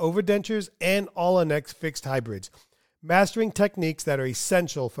both overdentures and all-on-X fixed hybrids, mastering techniques that are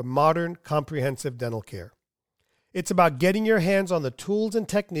essential for modern, comprehensive dental care. It's about getting your hands on the tools and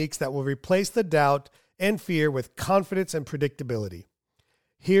techniques that will replace the doubt and fear with confidence and predictability.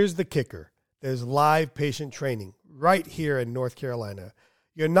 Here's the kicker. There's live patient training right here in North Carolina.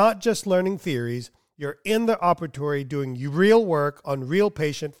 You're not just learning theories, you're in the operatory doing real work on real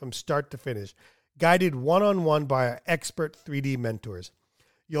patient from start to finish, guided one-on-one by our expert 3D mentors.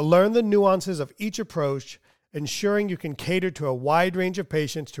 You'll learn the nuances of each approach, ensuring you can cater to a wide range of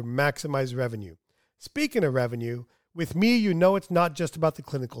patients to maximize revenue. Speaking of revenue, with me, you know it's not just about the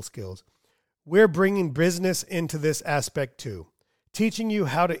clinical skills. We're bringing business into this aspect too, teaching you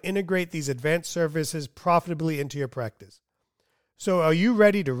how to integrate these advanced services profitably into your practice. So are you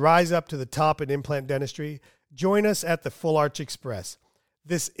ready to rise up to the top in implant dentistry? Join us at the Full Arch Express.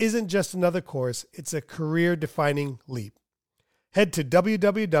 This isn't just another course, it's a career-defining leap. Head to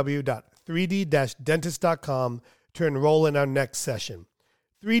www.3d-dentist.com to enroll in our next session.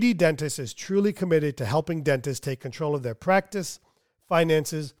 3D Dentist is truly committed to helping dentists take control of their practice,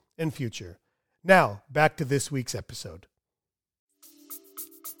 finances, and future. Now, back to this week's episode.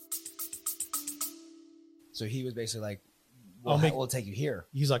 So he was basically like, we'll take you here.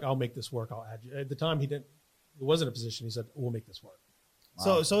 He's like, I'll make this work. I'll add you. At the time, it wasn't a position. He said, we'll make this work.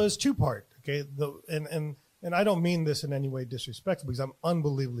 Wow. So it's 2-part, okay? And I don't mean this in any way disrespectful because I'm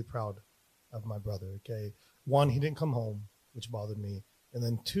unbelievably proud of my brother, okay? 1, he didn't come home, which bothered me. And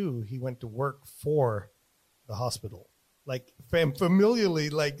then 2, he went to work for the hospital. Like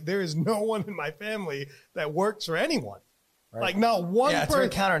familially, like there is no one in my family that works for anyone. Right. Like not one person. Yeah, it's very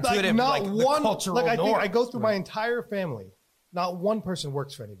counterintuitive. Like not one. Cultural like I think norm. I go through my entire family. Not one person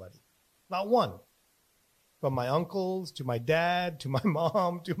works for anybody. Not one. From my uncles to my dad to my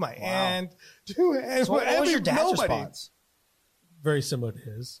mom to my aunt to so what was your dad's response? Very similar to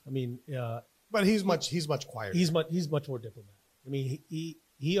his. I mean, but he's much quieter. He's much more diplomatic. I mean,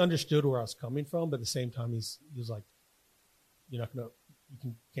 he understood where I was coming from, but at the same time, he was like, "You're not gonna,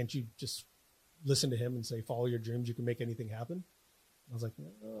 can't you just listen to him and say follow your dreams? You can make anything happen." I was like,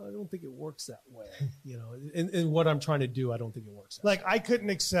 I don't think it works that way. In what I'm trying to do, I don't think it works that way.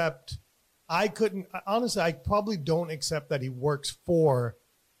 I honestly, I probably don't accept that he works for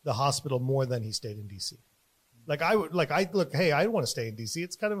the hospital more than he stayed in DC. I want to stay in DC.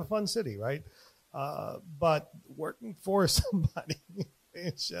 It's kind of a fun city, right? But working for somebody,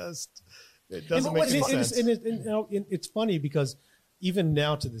 it doesn't make any sense. It's funny because even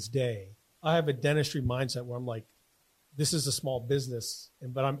now to this day, I have a dentistry mindset where I'm like, this is a small business,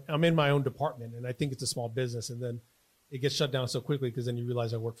 but I'm in my own department, and I think it's a small business, and then it gets shut down so quickly because then you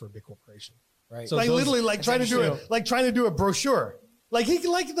realize I work for a big corporation. Right. So trying to do a brochure.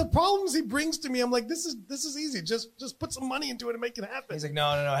 The problems he brings to me, I'm like, this is easy. Just put some money into it and make it happen. He's like,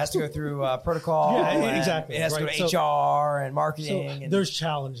 no. It has to go through protocol. Yeah, exactly. It has to go to HR and marketing. There's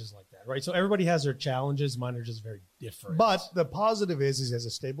challenges like that, right? So everybody has their challenges. Mine are just very different. But the positive is he has a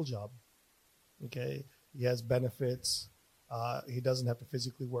stable job. Okay. He has benefits. He doesn't have to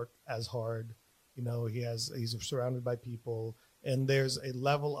physically work as hard. You know, he's surrounded by people, and there's a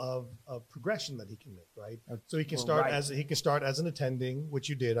level of progression that he can make, right? So he can start as an attending, which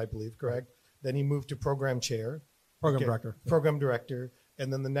you did, I believe, correct? Then he moved to program chair. Program director.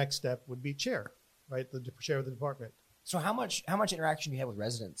 And then the next step would be chair, right? The chair of the department. So how much interaction do you have with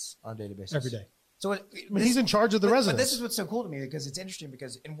residents on a daily basis? Every day. So he's in charge of the residents. But this is what's so cool to me because it's interesting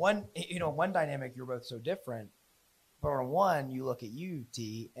because in one dynamic you're both so different, but on one you look at you,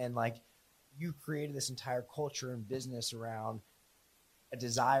 T, and like you created this entire culture and business around a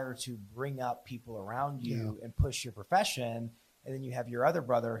desire to bring up people around you and push your profession, and then you have your other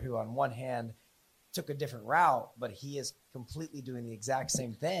brother who on one hand took a different route, but he is completely doing the exact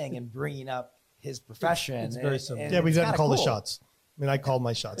same thing and bringing up his profession. It's very similar. Yeah, we didn't call the shots. I mean, I called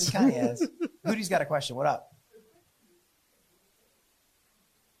my shots. It kind of is. Hootie's got a question. What up?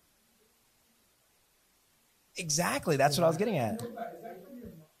 Exactly. That's what I was getting at.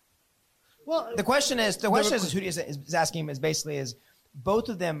 Well, the question is Hootie is asking is basically is both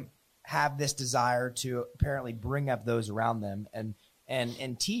of them have this desire to apparently bring up those around them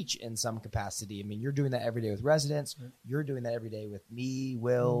and teach in some capacity. I mean, you're doing that every day with residents. You're doing that every day with me,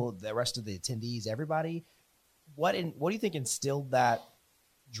 Will, the rest of the attendees, everybody. What do you think instilled that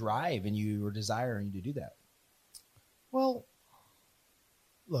drive in you or desire in you to do that? Well,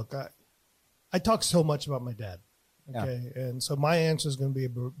 look, I talk so much about my dad. Okay. Yeah. And so my answer is going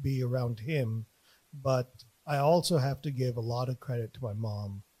to be around him, but I also have to give a lot of credit to my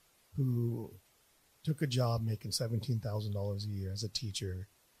mom, who took a job making $17,000 a year as a teacher,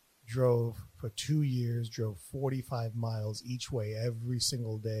 drove for 2 years, drove 45 miles each way every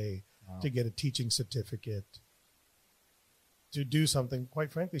single day to get a teaching certificate, to do something,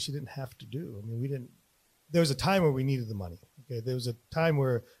 quite frankly, she didn't have to do. I mean, there was a time where we needed the money. Okay. There was a time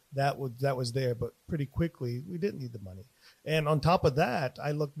where that was there, but pretty quickly we didn't need the money. And on top of that,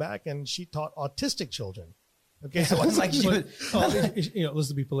 I look back and she taught autistic children. Okay. So it's like,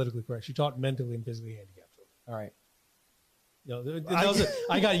 let's be politically correct. She taught mentally and physically handicapped children. All right.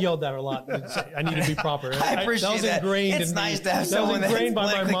 I got yelled at a lot. I need to be proper. I appreciate that. Ingrained it's in nice me. to have someone that's ingrained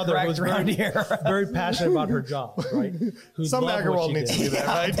by my mother, who was very passionate about her job. Right? Some Agarwal needs to do that,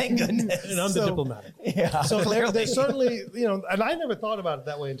 right? Thank goodness. And I'm the diplomatic. Yeah. So there's certainly, and I never thought about it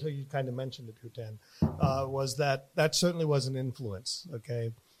that way until you kind of mentioned it, Hutan, was that certainly was an influence.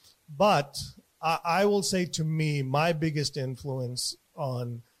 Okay, but I will say, to me, my biggest influence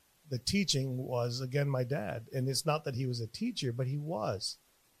on the teaching was, again, my dad. And it's not that he was a teacher, but he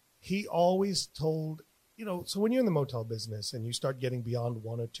always told, so when you're in the motel business and you start getting beyond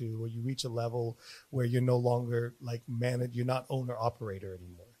one or two, or you reach a level where you're no longer you're not owner operator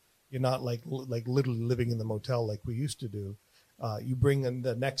anymore. You're not like literally living in the motel like we used to do. You bring in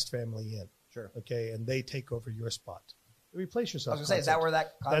the next family in. Sure. Okay. And they take over your spot. Replace yourself. I was going to say, is that where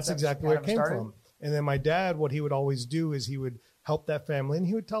that concept That's exactly where it came started? from. And then my dad, what he would always do is he would help that family, and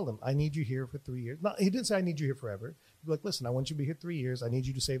he would tell them, I need you here for 3 years. He didn't say I need you here forever. He'd be like, listen, I want you to be here 3 years. I need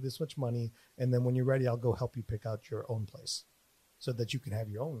you to save this much money. And then when you're ready, I'll go help you pick out your own place so that you can have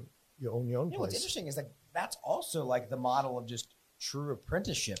your own place. What's interesting is that's also like the model of just true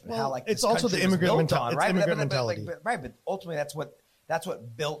apprenticeship and well, how it's also the immigrant mentality. Right? Immigrant mentality. But ultimately that's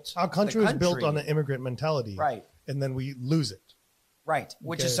what built our country was built on an immigrant mentality. Right. And then we lose it. Right,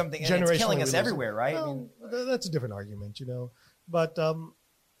 which is something and it's killing us everywhere, right? Well, that's a different argument, But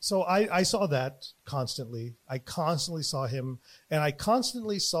so I saw that constantly. I constantly saw him, and I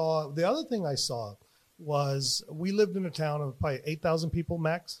constantly saw the other thing I saw was we lived in a town of probably 8,000 people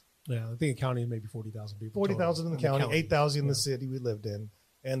max. Yeah, I think in county maybe 40,000 people. 40,000 in the county, 8,000 in the city we lived in,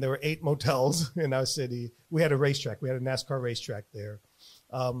 and there were 8 motels in our city. We had a racetrack. We had a NASCAR racetrack there.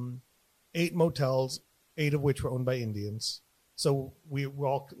 8 motels, 8 of which were owned by Indians. So we were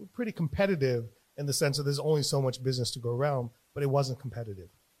all pretty competitive in the sense that there's only so much business to go around, but it wasn't competitive.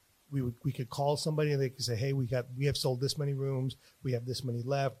 We could call somebody and they could say, hey, we have sold this many rooms, we have this many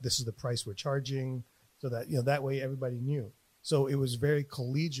left, this is the price we're charging, so that that way everybody knew. So it was very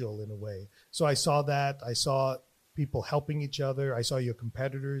collegial in a way. So I saw that. I saw people helping each other. I saw your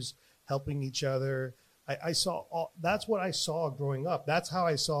competitors helping each other. I saw that's what I saw growing up. That's how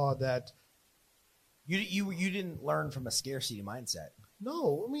I saw that. You didn't learn from a scarcity mindset.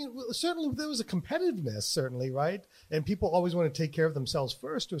 No, I mean, certainly there was a competitiveness, certainly, right? And people always want to take care of themselves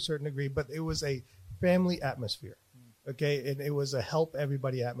first to a certain degree, but it was a family atmosphere, okay? And it was a help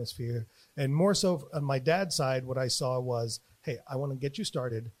everybody atmosphere. And more so on my dad's side, what I saw was, hey, I want to get you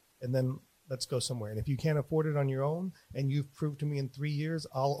started, and then Let's go somewhere. And if you can't afford it on your own, and you've proved to me in 3 years,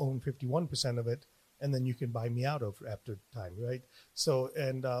 I'll own 51% of it, and then you can buy me out after time, right? So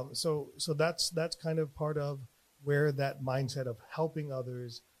that's kind of part of where that mindset of helping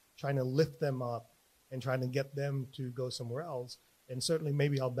others, trying to lift them up, and trying to get them to go somewhere else. And certainly,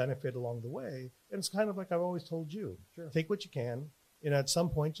 maybe I'll benefit along the way. And it's kind of like I've always told you: take what you can, and at some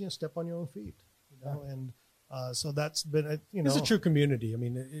point, step on your own feet. And so that's been It's a true community. I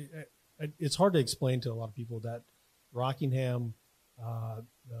mean, it's hard to explain to a lot of people that Rockingham, the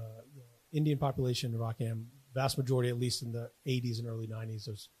Indian population in Rockingham, vast majority, at least in the 80s and early 90s,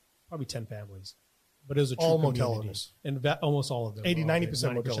 there's probably 10 families. But it was a true all community. motel owners. And almost all of them.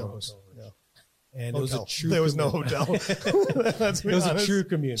 90% motel owners. Yeah. Yeah. And it was a true There was community. no hotel. Let's be It was honest. a true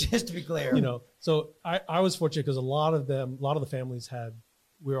community. Just to be clear. So I was fortunate because a lot of the families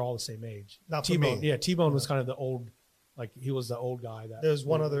we were all the same age. Not for T-Bone. me. Yeah, T-Bone was kind of the old, like he was the old guy. There's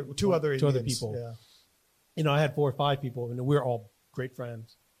two other Indians. people. Yeah. I had 4 or 5 people, and we were all great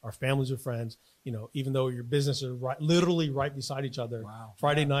friends. Our families are friends. Even though your businesses are literally right beside each other. Wow.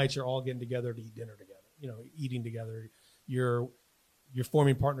 Friday nights, you're all getting together to eat dinner together. Eating together. You're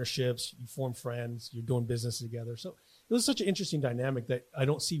forming partnerships. You form friends. You're doing business together. So it was such an interesting dynamic that I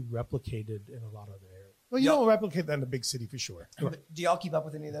don't see replicated in a lot of other areas. Well, you don't replicate that in a big city for sure. Do y'all keep up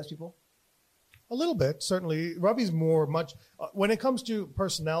with any of those people? A little bit, certainly. Robbie's when it comes to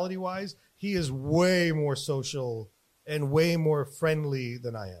personality wise, he is way more social and way more friendly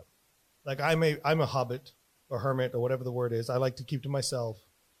than I am. Like I'm a hobbit or hermit or whatever the word is. I like to keep to myself.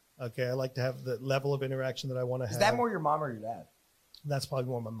 Okay. I like to have the level of interaction that I want to have. Is that more your mom or your dad? That's probably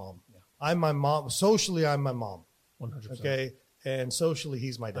more my mom. Yeah. I'm my mom. Socially, I'm my mom. 100%. Okay. And socially,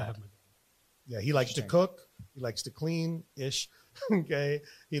 he's my I dad. have my dad. Yeah, he likes to cook. He likes to clean-ish. Okay,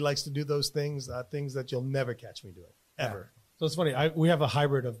 he likes to do those things that you'll never catch me doing ever. So it's funny. We have a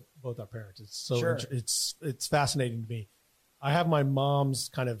hybrid of both our parents. It's so Sure. it's fascinating to me. I have my mom's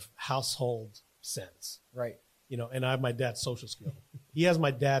kind of household sense, Right. and I have my dad's social skill. He has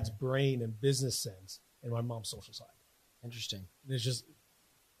my dad's brain and business sense, and my mom's social side. Interesting. And it's just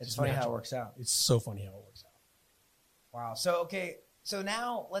It's funny how it natural. works out. It's so funny how it works out. Wow. So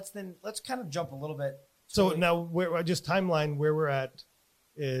now let's kind of jump a little bit. So now, just timeline where we're at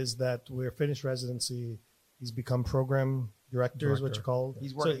is that we're finished residency. He's become program director, is what you called.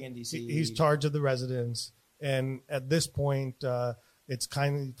 He's working in DC. He's charge of the residents, and at this point, it's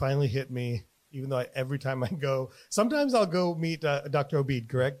kind of finally hit me. Even though every time I go, sometimes I'll go meet Dr. Obeid.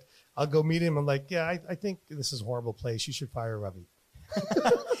 Correct? I'll go meet him. I'm like, yeah, I think this is a horrible place. You should fire Ravi.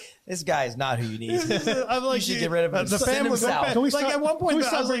 This guy is not who you need. I'm like, You should get rid of him. The Send him family. south. Can we like stop, at one point, can we I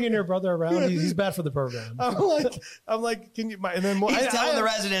stop was bringing like, your brother around? He's bad for the program. I'm like, can you? And then He's telling the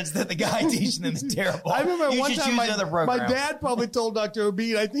residents that the guy teaching them is terrible. I remember you one should time choose my another program. dad probably told Dr.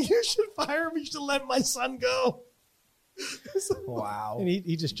 Obeid, I think you should fire him. You should let my son go. Wow. And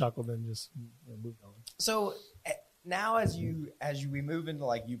he just chuckled and just moved on. So now as we move into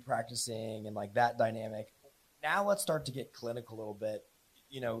like you practicing and like that dynamic, now let's start to get clinical a little bit.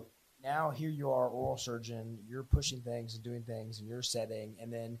 Now here you are, oral surgeon, you're pushing things and doing things in your setting,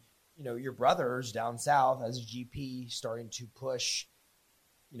 and then your brother's down south as a GP starting to push.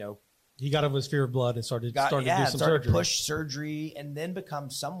 He got over his fear of blood and started to do some started surgery. push surgery, and then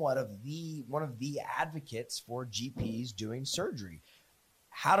become somewhat of one of the advocates for GPs doing surgery.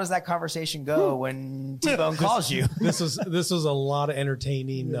 How does that conversation go when T-Bone calls you? This was a lot of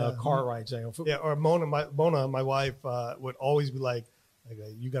entertaining car rides. Yeah, or Mona, my wife, would always be like,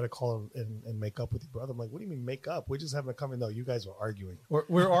 you got to call him and make up with your brother. I'm like, what do you mean make up? We're just having a conversation. No, you guys were arguing.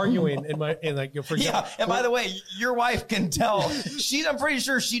 We're arguing, and for example, Yeah, and by the way, your wife can tell. I'm pretty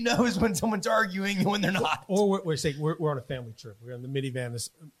sure she knows when someone's arguing and when they're not. Or we're saying we're on a family trip. We're in the minivan.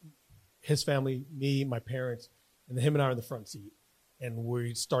 His family, me, my parents, and him and I are in the front seat, and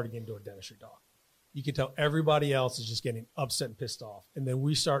we started getting into a dentistry talk. You can tell everybody else is just getting upset and pissed off, and then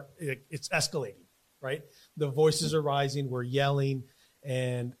we start. It's escalating, right? The voices are rising. We're yelling.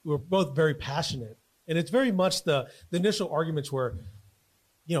 And we're both very passionate. And it's very much the initial arguments where,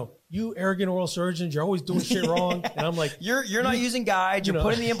 you arrogant oral surgeons, you're always doing shit wrong. And I'm like, you're not using guides. You're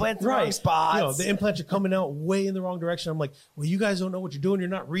putting the implants in the wrong spots. The implants are coming out way in the wrong direction. I'm like, well, you guys don't know what you're doing. You're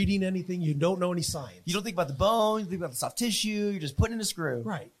not reading anything. You don't know any science. You don't think about the bone. You think about the soft tissue. You're just putting in a screw.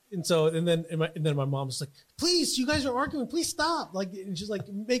 Right. And so, and then my mom was like, please, you guys are arguing. Please stop. And she's like,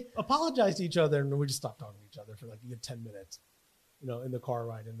 apologize to each other. And we just stopped talking to each other for like a good 10 minutes. In the car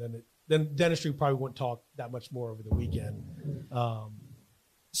ride, and then dentistry probably wouldn't talk that much more over the weekend.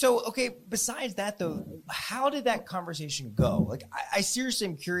 So, okay, besides that though, how did that conversation go? Like, I seriously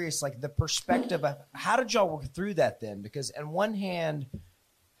am curious, like the perspective of how did y'all work through that then? Because on one hand,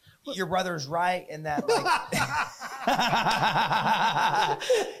 your brother's right in that, like,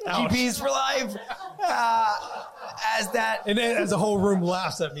 GPs for life, as that. And as the whole room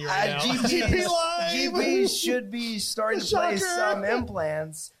laughs at me right now. GPs should be starting to place some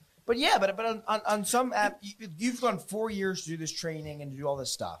implants. But yeah, but on some app, you've gone 4 years to do this training and to do all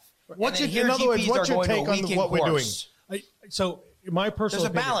this stuff. In other words, what's your take on what we're doing? So my personal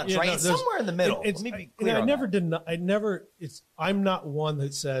there's a balance, right? It's somewhere in the middle. Let me be clear. I'm not one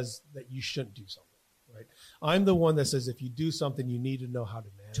that says that you shouldn't do something, right? I'm the one that says if you do something, you need to know how to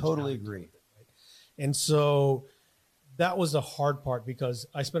manage. Totally agree. It, right? And so that was the hard part because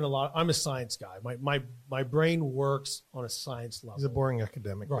I spent I'm a science guy. My brain works on a science level. He's a boring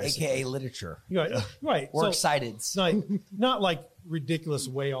academic. Right. AKA literature. Right. We're excited. It's not like ridiculous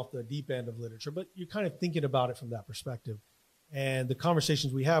way off the deep end of literature, but you're kind of thinking about it from that perspective. And the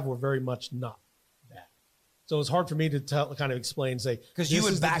conversations we have were very much not that. So it's hard for me to kind of explain, say, because you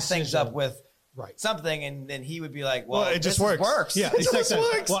would back things up with right something, and then he would be like, "Well, it just works." Yeah, it just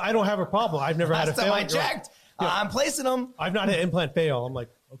works. Well, I don't have a problem. I've never had a failure. I checked. I'm placing them. I've not had an implant fail. I'm like,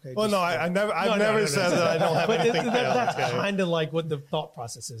 okay. Well, I've never said that I don't have anything fail. That's kind of like what the thought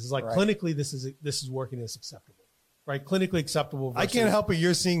process is. It's like clinically, this is working as acceptable. Right, clinically acceptable. I can't help it.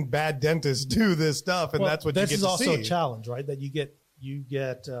 You're seeing bad dentists do this stuff, and that's what you get to see. This is also a challenge, right? That you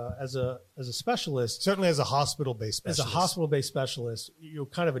get as a specialist, certainly as a hospital-based specialist. As a hospital-based specialist, you're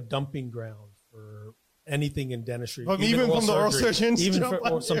kind of a dumping ground for anything in dentistry. Even from the oral surgeons, even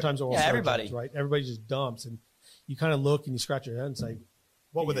sometimes oral surgeons, everybody, right? Everybody just dumps, and you kind of look and you scratch your head and say,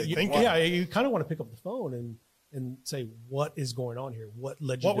 "What were they thinking?" Yeah, you kind of want to pick up the phone and say, "What is going on here? What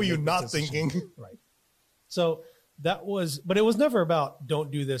led you? What were you not thinking?" Right. So. But it was never about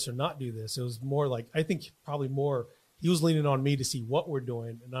don't do this or not do this. It was more like, I think probably more, he was leaning on me to see what we're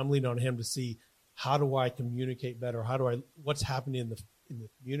doing, and I'm leaning on him to see how do I communicate better? What's happening in the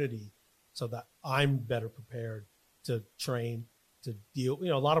community so that I'm better prepared to train, to deal.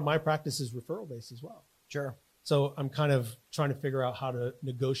 A lot of my practice is referral based as well. Sure. So I'm kind of trying to figure out how to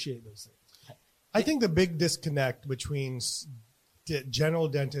negotiate those things. I think the big disconnect between general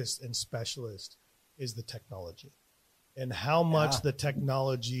dentist and specialist is the technology. And how much the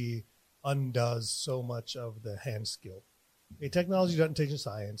technology undoes so much of the hand skill. Technology doesn't change the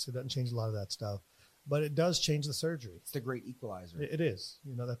science. It doesn't change a lot of that stuff. But it does change the surgery. It's the great equalizer. It is.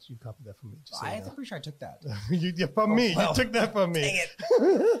 You copied that from me. I'm pretty sure I took that. You took that from me. Dang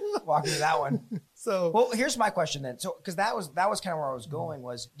it. Walking to that one. Well, here's my question then. So, because that was kind of where I was going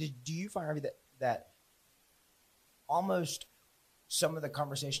was, do you find, Harvey, that almost some of the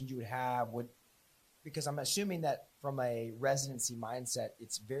conversations you would have would, because I'm assuming that from a residency mindset,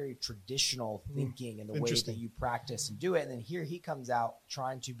 it's very traditional thinking in the way that you practice and do it. And then here he comes out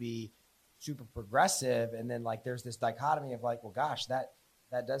trying to be super progressive. And then like, there's this dichotomy of like, well, gosh, that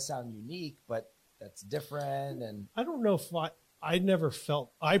does sound unique, but that's different. And I don't know if I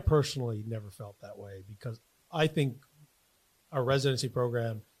personally never felt that way, because I think our residency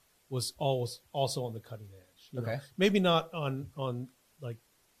program was always also on the cutting edge. You know? Maybe not on like,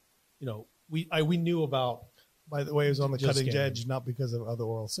 we knew about. By the way, it was on the cutting edge, not because of other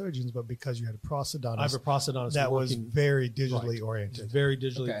oral surgeons, but because you had a prosthodontist. I have a prosthodontist that was very digitally oriented. Very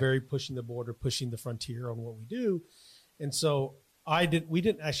digitally, very pushing the border, pushing the frontier on what we do. And so we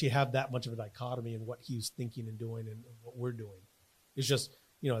didn't actually have that much of a dichotomy in what he was thinking and doing and what we're doing. It's just,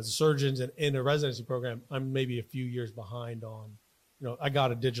 as a surgeon and in a residency program, I'm maybe a few years behind on, I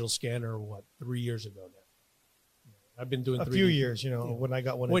got a digital scanner, 3 years ago now. I've been doing a few years, when I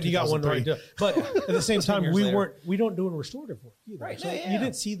got one. When you got one, right? But at the same time, we don't do restorative work either. Right. So you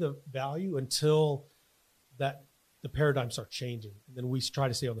didn't see the value until the paradigm starts changing, and then we try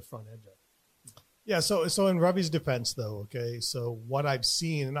to stay on the front edge of it. Yeah. So in Ravi's defense, though, okay. So what I've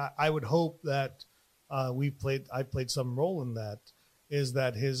seen, and I would hope that I played some role in that, is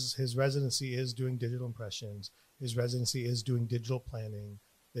that his residency is doing digital impressions. His residency is doing digital planning.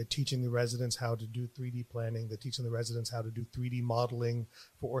 They're teaching the residents how to do 3D planning. They're teaching the residents how to do 3D modeling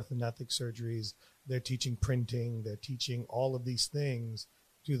for orthodontic surgeries. They're teaching printing. They're teaching all of these things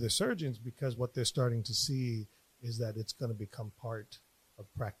to the surgeons, because what they're starting to see is that it's going to become part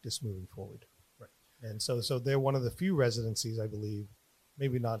of practice moving forward. Right. And so they're one of the few residencies, I believe,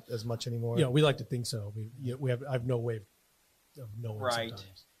 maybe not as much anymore. We like to think so. I have no way of knowing. Right.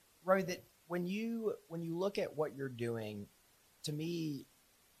 Sometimes. Right. That when you look at what you're doing, to me,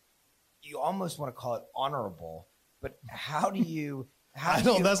 you almost want to call it honorable, but how do you?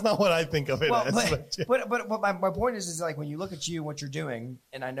 That's not what I think of it as. But my point is like when you look at you, what you're doing,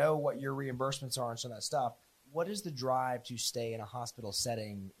 and I know what your reimbursements are and some of that stuff. What is the drive to stay in a hospital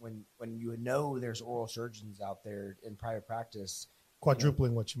setting when you know there's oral surgeons out there in private practice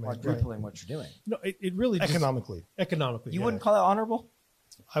quadrupling what you make. quadrupling what you're doing. No, it really just, Economically. economically. You yeah. wouldn't call that honorable?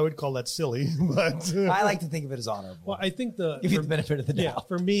 I would call that silly, but I like to think of it as honorable. Well, I think Give you the benefit of the doubt. Yeah,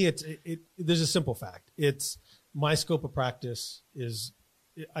 for me, there's a simple fact. It's my scope of practice is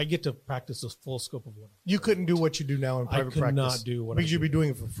I get to practice the full scope of what you couldn't do what you do now in I private could practice. not do what I because you'd do. be doing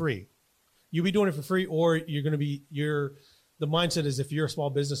it for free. you'll be doing it for free, or you're going to be the mindset is if you're a small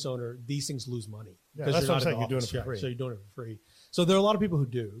business owner, these things lose money. Yeah, because that's you're what I'm not saying. in You're doing it office. for Yeah, free. So you're doing it for free. So there are a lot of people who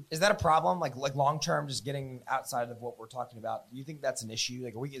do. Is that a problem? Like long term, just getting outside of what we're talking about. Do you think that's an issue?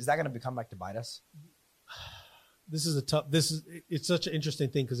 Like, is that going to become like to bite us? It's such an interesting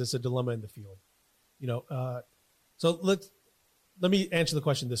thing because it's a dilemma in the field. So let me answer the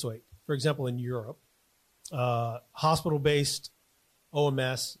question this way. For example, in Europe, hospital-based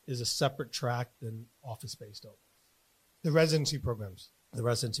OMS is a separate track than office-based OMS. The residency programs. The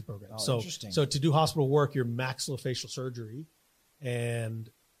residency program. Oh, interesting. So to do hospital work, your maxillofacial surgery, and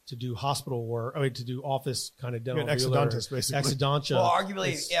to do hospital work, to do office kind of dental, You're an exodontist, basically. Exodontia. Well,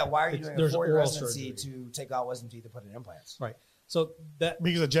 arguably, why are you doing a there's 4-year oral residency surgery. to take out wisdom teeth and put in implants? Right. So that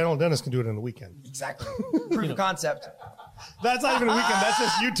Because a general dentist can do it in a weekend. Exactly. Proof of concept. That's not even a weekend. That's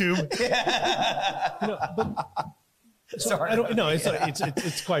just YouTube. Sorry. I don't know.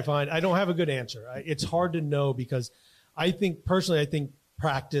 It's quite fine. I don't have a good answer. It's hard to know because I think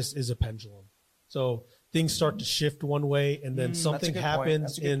practice is a pendulum. So things start to shift one way, and then something that's a good point. happens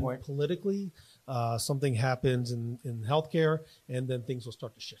That's a good in point. politically, something happens in healthcare, and then things will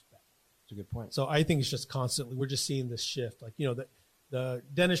start to shift back. That's a good point. So I think it's just constantly we're just seeing this shift. Like the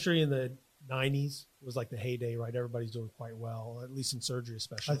dentistry in the 90s was like the heyday, right? Everybody's doing quite well, at least in surgery,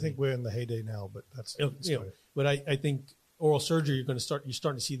 especially. I think we're in the heyday now, but that's But I think oral surgery, you're starting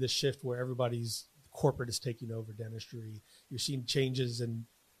to see this shift where everybody's corporate is taking over dentistry. You're seeing changes in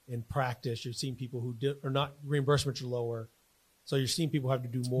practice. You're seeing people who are not reimbursements are lower. So you're seeing people have to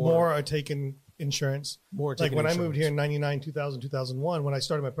do more. More are taking insurance. More are like taking when I insurance. moved here in 99, 2000, 2001, when I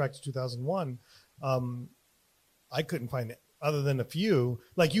started my practice in 2001, I couldn't find it other than a few.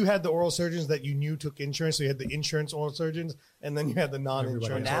 Like you had the oral surgeons that you knew took insurance. So you had the insurance oral surgeons, and then you had the non-insurance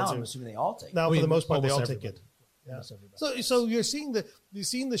Everybody. Now oral I'm surgeons. assuming they all take. Now, I mean, for the most part, they all almost take everybody. it. Yeah. Almost everybody. So you're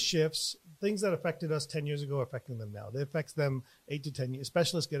seeing the shifts. Things that affected us 10 years ago are affecting them now. It affects them 8 to 10 years.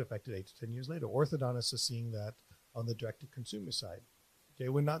 Specialists get affected 8 to 10 years later. Orthodontists are seeing that on the direct-to-consumer side. Okay,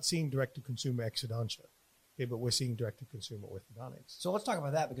 we're not seeing direct-to-consumer exodontia. Okay, but we're seeing direct-to-consumer orthodontics. So let's talk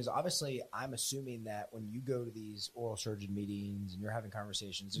about that because obviously I'm assuming that when you go to these oral surgeon meetings and you're having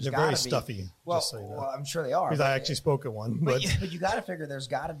conversations, there's They're gotta very be, stuffy. Well, just so you know. well, I'm sure they are. Because I but- actually spoke at one. But, But, but you got to figure there's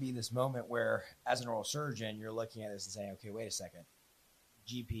got to be this moment where, as an oral surgeon, you're looking at this and saying, "Okay, wait a second."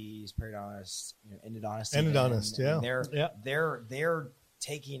 GPs, periodontists, endodontists, Endodontists, and yeah. they're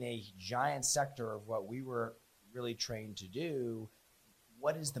taking a giant sector of what we were really trained to do.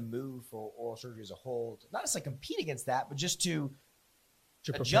 What is the move for oral surgery as a whole? Not necessarily compete against that, but just to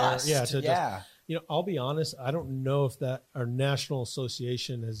prepare. adjust. Yeah, to yeah. adjust. I'll be honest. I don't know if that our national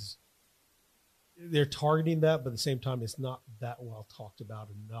association they're targeting that, but at the same time, it's not that well talked about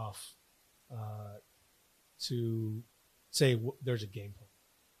enough to say there's a game plan.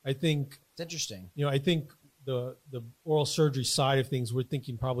 I think It's interesting. I think the oral surgery side of things, we're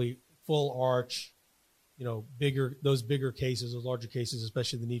thinking probably full arch, bigger cases, those larger cases,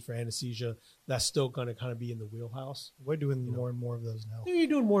 especially the need for anesthesia. That's still going to kind of be in the wheelhouse. we're doing more and more of those now. You're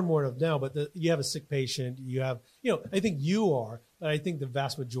doing more and more of now, but you have a sick patient. You have, I think you are, but I think the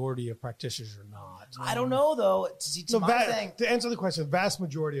vast majority of practitioners are not. I don't know though. To my thing, To answer the question, vast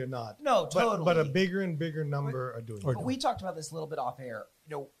majority are not. No, totally. But a bigger and bigger number are doing it. But we talked about this a little bit off air.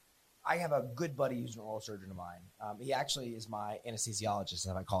 I have a good buddy who's an oral surgeon of mine. He actually is my anesthesiologist,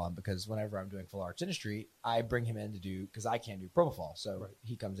 as I call him, because whenever I'm doing full arch dentistry, I bring him in to do, because I can't do propofol. So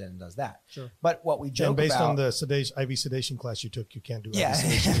he comes in and does that. Sure. But what we joke And based about, on the IV sedation class you took, you can't do yeah, IV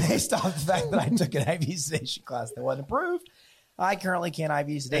sedation. based off the fact that I took an IV sedation class that wasn't approved, I currently can't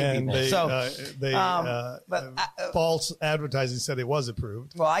IV sedate And people. they false advertising said it was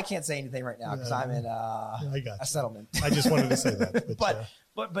approved. Well, I can't say anything right now because I'm in I got a you. settlement. I just wanted to say that.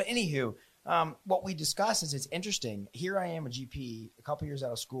 But anywho, what we discuss is it's interesting. Here I am, a GP, a couple years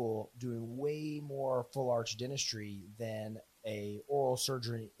out of school, doing way more full arch dentistry than a oral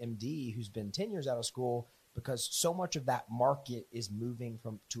surgery MD who's been 10 years out of school, because so much of that market is moving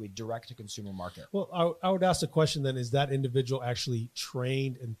to a direct to consumer market. Well, I would ask the question then: is that individual actually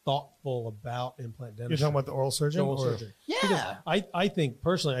trained and thoughtful about implant dentistry? You're talking about the oral surgeon? The oral or- surgeon. Yeah. Because I think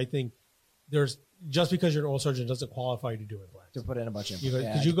personally, there's just because you're an oral surgeon doesn't qualify you to do implants. To put in a bunch of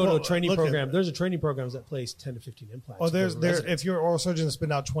Because you go to a training look at program. that. There's a training programs that place 10 to 15 implants. Oh, for residents. if you're an oral surgeon that's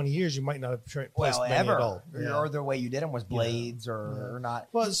been out 20 years, you might not have placed many ever. at all. Or the way you did them was blades or not.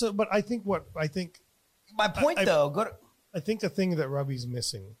 Well, but I think My point, though, I think the thing that Robbie's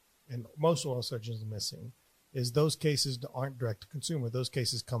missing, and most oral surgeons are missing, is those cases aren't direct to consumer. Those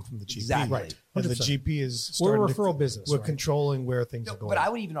cases come from the GP. Exactly. Right. And the 100%. GP is We're a starting referral business, We're right? controlling where things are going. but I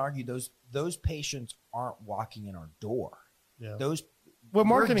would even argue those patients aren't walking in our door. Yeah. We're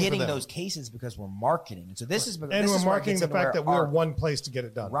marketing for getting them. those cases because we're marketing. And so this is and this we're is where it marketing gets the into fact where that we're our- one place to get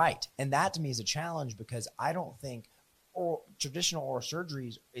it done. Right. And that to me is a challenge because I don't think traditional oral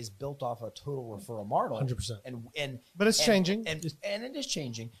surgeries is built off a total referral model. 100%. But it's changing. And it is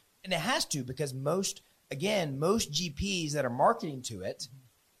changing. And it has to because most GPs that are marketing to it,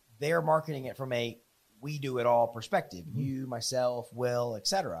 they are marketing it from a we do it all perspective. Mm-hmm. You, myself, Will,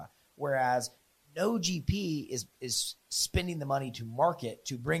 etc. Whereas no GP is spending the money to market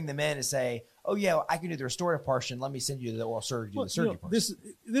to bring them in and say, "Oh yeah, I can do the restorative portion. Let me send you to the oral surgery, do the surgery portion."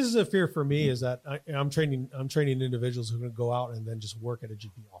 This is a fear for me is that I'm training individuals who are going to go out and then just work at a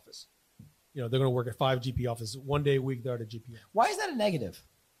GP office. They're going to work at 5 GP offices. One day a week they're at a GP office. Why is that a negative?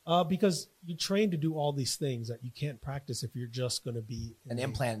 Because you train to do all these things that you can't practice if you're just going to be An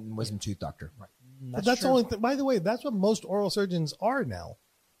implant and wisdom tooth doctor. Right. But that's the only thing. By the way, that's what most oral surgeons are now.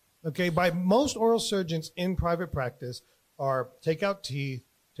 Okay, by most oral surgeons in private practice are take out teeth,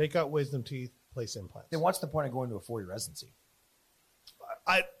 take out wisdom teeth, place implants. Then what's the point of going to a 4-year residency?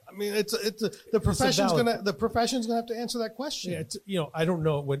 I mean, the profession's gonna have to answer that question. Yeah, I don't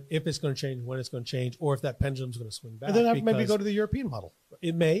know if it's going to change, when it's going to change, or if that pendulum's going to swing back. And then maybe go to the European model.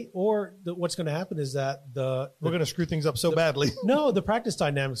 It may, or what's going to happen is that we're going to screw things up so badly. No, the practice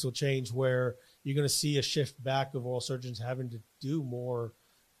dynamics will change where you're going to see a shift back of oral surgeons having to do more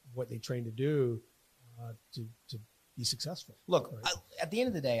what they train to do to be successful. Look, right? at the end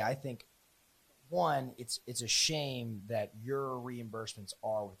of the day, I think one, it's a shame that your reimbursements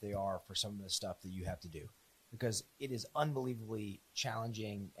are what they are for some of the stuff that you have to do, because it is unbelievably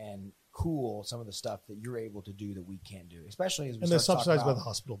challenging and cool some of the stuff that you're able to do that we can't do, especially as we And they're start to talk subsidized by about- the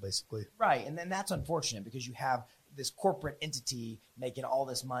hospital, basically. Right, and then that's unfortunate because you have this corporate entity making all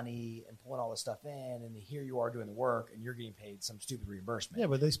this money and pulling all this stuff in, and here you are doing the work and you're getting paid some stupid reimbursement. Yeah,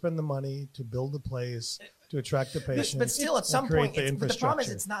 but they spend the money to build the place, to attract the patients. But still, at some and create point, the but the problem is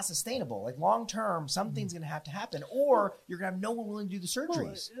infrastructure. it's not sustainable. Like long term, something's going to have to happen, or you're going to have no one willing to do the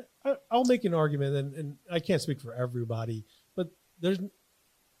surgeries. I'll make an argument, and I can't speak for everybody, but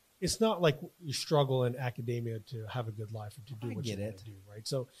it's not like you struggle in academia to have a good life or to do what you want to do, right?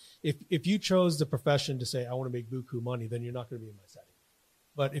 So if you chose the profession to say, I want to make buku money, then you're not going to be in my setting.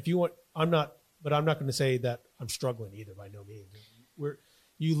 But if you want, I'm not going to say that I'm struggling either, by no means.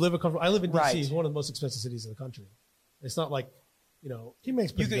 You live a comfortable, I live in DC, Right. it's one of the most expensive cities in the country. It's not like, he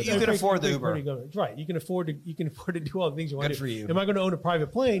makes You could afford the Uber. Right. You can afford to do all the things you want Good to do. for you. Am I going to own a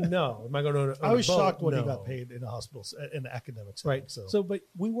private plane? No. Am I going to own a I was boat? shocked when he No. got paid in a hospital, in the academic setting. Right. So, but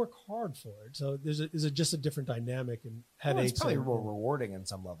we work hard for it. So there's just a different dynamic and Well, headaches. it's probably and- more rewarding in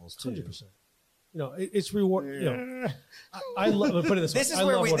some levels too. 100%. It's reward. I love. Put it this way. This is I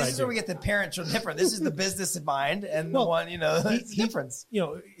where love we what this I is do. where we get the parents are different. This is the business in mind, and Well, the one it's the difference.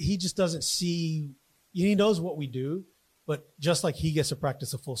 He just doesn't see. He knows what we do, but just like he gets to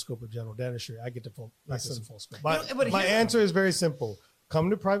practice a full scope of general dentistry, I get to practice a full scope. My answer is very simple. Come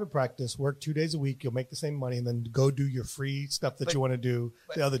to private practice, work 2 days a week, you'll make the same money, and then go do your free stuff that you want to do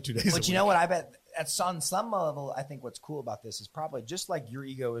the other 2 days a week. But you know what? I bet on some level, I think what's cool about this is probably just like your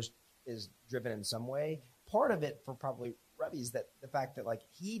ego is driven in some way. Part of it for probably Robbie is that the fact that like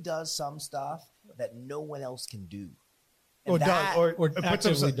he does some stuff that no one else can do. And Or that- puts him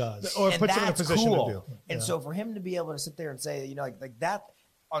actively does. or and puts him in a that's position cool. to do. And so for him to be able to sit there and say, like that,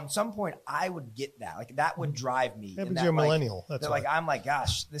 on some point, I would get that. Like that would drive me. Yeah, in but that, you're a like, millennial. That's that, why. like I'm like,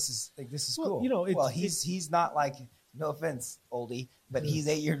 gosh, this is Well, cool. it's- He's not like, no offense, oldie, but he's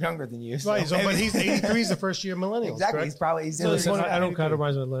 8 years younger than you. Right, so, but he's 83, he's the first year millennial. exactly. Correct? He's So in listen, his- I don't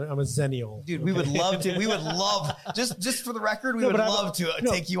categorize myself. I'm a zennial. Dude, we would love to. We would love just for the record. We No, would but love to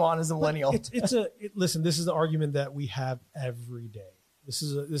take you on as a millennial. Listen, this is the argument that we have every day. This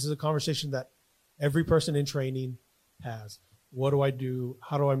is a conversation that every person in training has. What do I do?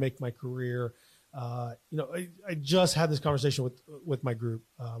 How do I make my career? I just had this conversation with my group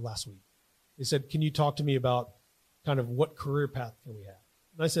last week. They said, "Can you talk to me about kind of what career path can we have?"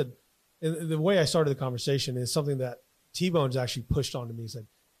 And I said, and the way I started the conversation is something that T-Bone's actually pushed onto me. He said,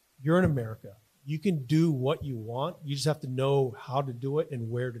 "You're in America. You can do what you want. You just have to know how to do it and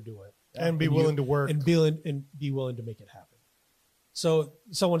where to do it, And be willing to work. and be willing to make it happen." So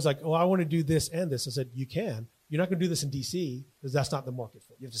someone's like, "Oh, I want to do this and this." I said, "You can. You're not going to do this in DC because that's not the market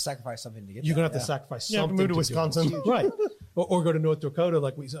for it. You have to sacrifice something to get. You're that. going to have to sacrifice You have something to move to do it. Wisconsin. right? Or go to North Dakota.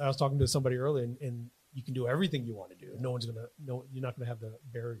 Like I was talking to somebody earlier, and you can do everything you want to do. No one's going to. No, you're not going to have the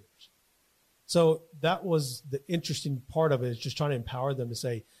barriers. So that was the interesting part of it, is just trying to empower them to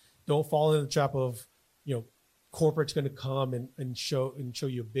say, don't fall into the trap of, corporate's going to come and show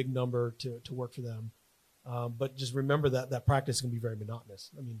you a big number to work for them. But just remember that practice can be very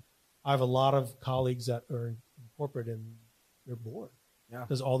monotonous. I mean, I have a lot of colleagues that are in corporate and they're bored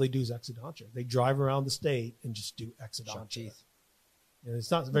because all they do is exodontria. They drive around the state and just do exodontria. Teeth. And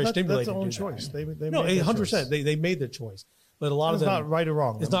it's not very stimulating. That's their own to do that. choice. They No, made their 100%. choice. They made their choice. But a lot It's of them, not right or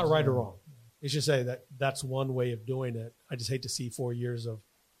wrong. it's not right or wrong. It's just say that's one way of doing it. I just hate to see 4 years of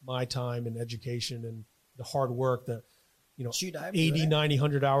my time and education and the hard work that, Shoot, I 80, 90,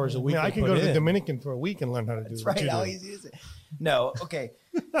 100 hours a week. I can put go to the in. Dominican for a week and learn how to do That's what right. you How do. easy is it? No. Okay.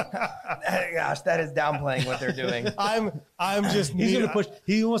 Gosh, that is downplaying what they're doing. I'm just He's going to push.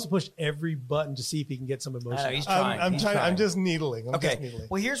 He wants to push every button to see if he can get some emotion. I know, he's out. trying. I'm He's trying. I'm trying. just needling. I'm just Okay. needling.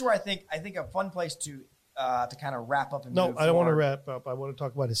 Well, here's where I think a fun place to kind of wrap up and No, move I don't want to forward. wrap up. I want to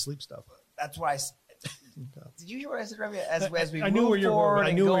talk about his sleep stuff. That's why. Did you hear what I said, Remy? As we I knew move where you're going, forward but I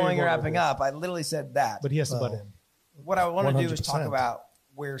and knew where you're going and going with wrapping this. up, I literally said that. But he has to butt Well, in. What I want to do is talk 100%. about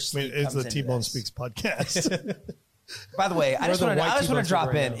where I sleep mean, it's comes the into T-Bone this. Speaks podcast. By the way, I We're just the want white to T-Bone drop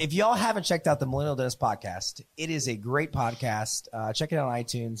speak right in. now. If y'all haven't checked out the Millennial Dentist podcast, it is a great podcast. Check it out on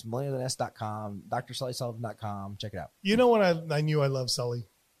iTunes, millennialdentist.com, drsullysullivan.com. Check it out. You know when I knew I loved Sully?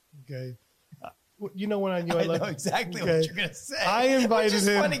 Okay. You know when I knew I I loved know exactly okay. what you're going to say. I invited Which is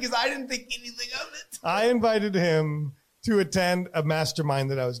him. funny because I didn't think anything of it. I invited him to attend a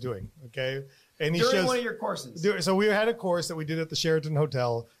mastermind that I was doing. Okay. And he During shows, one of your courses. So we had a course that we did at the Sheraton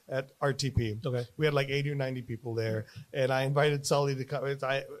Hotel at RTP. Okay. We had like 80 or 90 people there. And I invited Sully to come.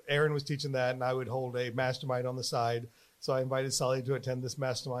 Aaron was teaching that, and I would hold a mastermind on the side. So I invited Sully to attend this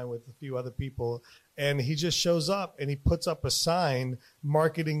mastermind with a few other people. And he just shows up and he puts up a sign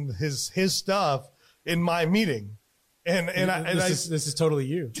marketing his stuff in my meeting. This is totally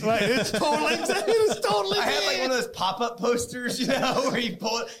you. Right, it's totally I had like one of those pop-up posters, where you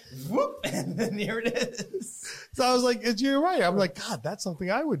pull it, whoop, and then here it is. So I was like, you're right. I'm like, God, that's something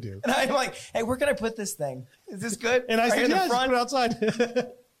I would do. And I'm like, hey, where can I put this thing? Is this good? And I Right said, in the yeah, just front? put it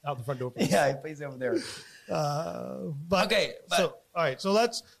outside. Out the front door. Yeah, please over there. But Okay, but- so all right, so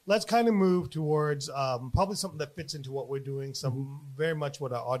let's kind of move towards probably something that fits into what we're doing, very much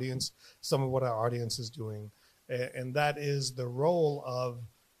what our audience is doing, and that is the role of.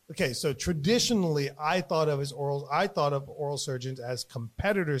 Okay, so traditionally, I thought of oral surgeons as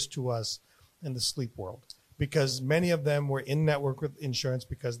competitors to us in the sleep world because many of them were in network with insurance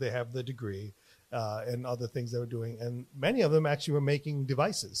because they have the degree and other things they were doing, and many of them actually were making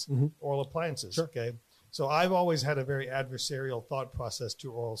devices, oral appliances. Sure. Okay. So I've always had a very adversarial thought process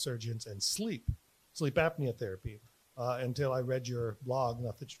to oral surgeons and sleep apnea therapy, until I read your blog.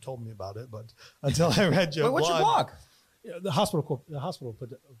 Not that you told me about it, but until I read your Wait, what's blog. your blog? Yeah, the hospital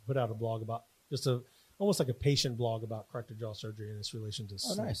put out a blog about almost like a patient blog about corrective jaw surgery and its relation to Oh,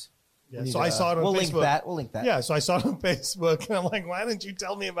 sleep. nice. Yeah, so I saw it on We'll Facebook. link that. Yeah, so I saw it on Facebook, and I'm like, why didn't you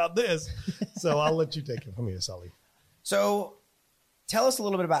tell me about this? So I'll let you take it from here, Sully. So tell us a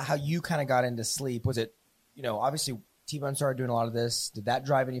little bit about how you kind of got into sleep. Was it, obviously T-Bone started doing a lot of this. Did that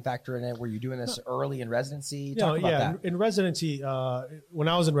drive any factor in it? Were you doing this early in residency? Talk about that. In residency, when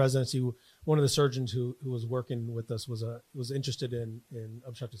I was in residency, one of the surgeons who was working with us was interested in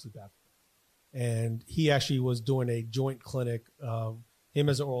obstructive sleep apnea, and he actually was doing a joint clinic. Him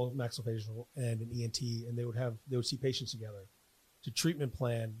as an oral maxillofacial and an ENT, and they would see patients together to treatment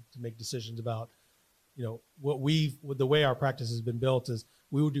plan to make decisions about, the way our practice has been built is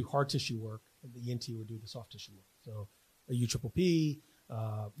we would do hard tissue work and the ENT would do the soft tissue work. So a UPPP,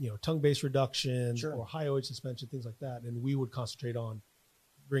 tongue-based reduction Sure. or hyoid suspension, things like that. And we would concentrate on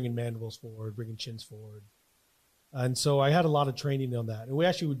bringing mandibles forward, bringing chins forward. And so I had a lot of training on that. And we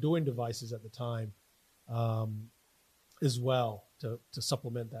actually were doing devices at the time as well to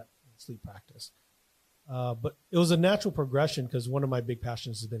supplement that sleep practice. But it was a natural progression because one of my big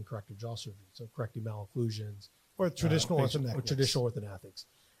passions has been corrective jaw surgery, so correcting malocclusions. Or traditional orthodontics. Or traditional orthodontics.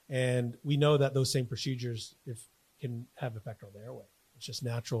 And we know that those same procedures can have effect on the airway. It's just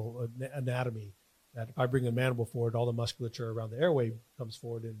natural anatomy that if I bring a mandible forward, all the musculature around the airway comes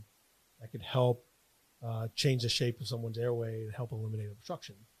forward, and that could help change the shape of someone's airway and help eliminate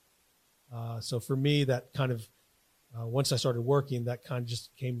obstruction. So for me, that kind of, once I started working, that kind of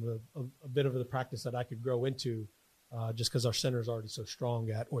just became a bit of the practice that I could grow into just because our center is already so strong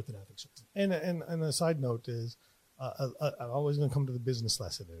at orthodontic surgery. And a side note is, I'm always going to come to the business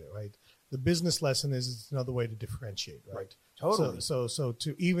lesson in it, right? The business lesson is it's another way to differentiate, right? Totally. So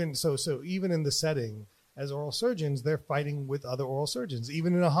even in the setting as oral surgeons, they're fighting with other oral surgeons.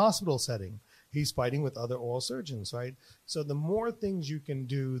 Even in a hospital setting, he's fighting with other oral surgeons, right? So the more things you can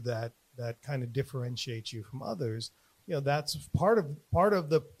do that kind of differentiate you from others, that's part of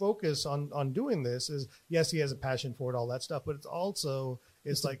the focus on doing this is, yes, he has a passion for it, all that stuff, but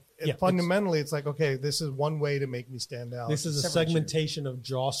fundamentally it's like, okay, this is one way to make me stand out. This is a segmentation of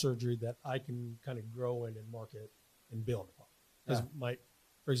jaw surgery that I can kind of grow in and market and build upon. Because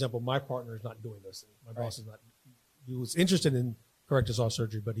for example, my partner is not doing those things. My boss is not. He was interested in corrective jaw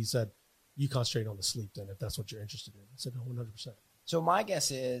surgery, but he said, "You concentrate on the sleep then, if that's what you're interested in." I said, "No, 100%." So my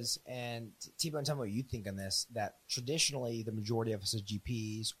guess is, and T-Bone, tell me what you think on this, that traditionally the majority of us as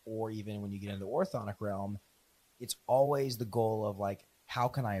GPs, or even when you get into the orthodontic realm, it's always the goal of like, how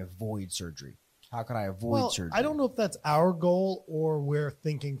can I avoid surgery? How can I avoid surgery? I don't know if that's our goal or we're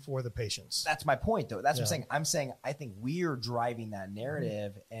thinking for the patients. That's my point, though. That's what I'm saying. I'm saying I think we're driving that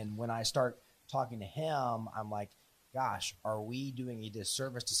narrative. Mm-hmm. And when I start talking to him, I'm like, gosh, are we doing a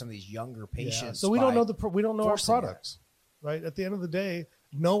disservice to some of these younger patients? Yeah. So we don't know our products, right? At the end of the day,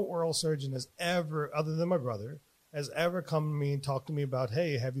 no oral surgeon has ever, other than my brother, has ever come to me and talked to me about,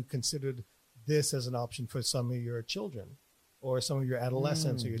 hey, have you considered this as an option for some of your children? Or some of your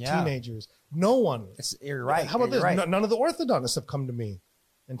adolescents or your teenagers. No one. You're right. How about this? Right. None of the orthodontists have come to me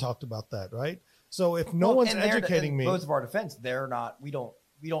and talked about that, right? So if no one's educating me, both of our defense, they're not. We don't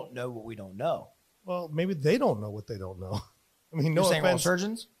know what we don't know. Well, maybe they don't know what they don't know. I mean, You're no saying offense,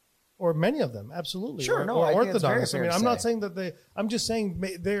 surgeons, or many of them, absolutely. Sure, or I think it's very orthodontists. fair I mean, to I'm not say. saying that they. I'm just saying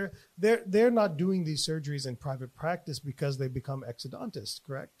they're not doing these surgeries in private practice because they become exodontists,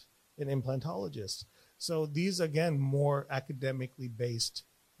 correct? And implantologists. So these, again, more academically based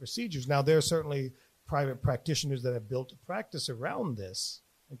procedures. Now, there are certainly private practitioners that have built a practice around this.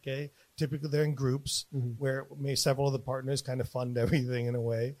 Okay, typically they're in groups where several of the partners kind of fund everything in a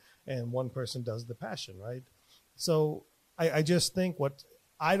way, and one person does the passion, right? So I just think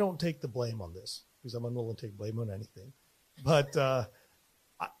I don't take the blame on this because I'm unwilling to take blame on anything. But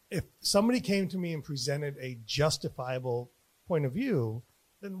if somebody came to me and presented a justifiable point of view,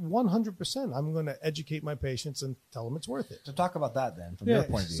 then 100% I'm going to educate my patients and tell them it's worth it. So talk about that then from your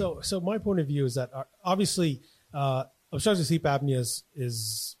point of view. So my point of view is that obviously obstructive sleep apnea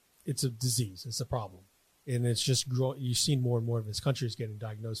is it's a disease. It's a problem. And it's just growing. You've seen more and more of this country is getting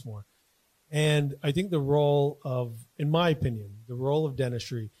diagnosed more. And I think in my opinion, the role of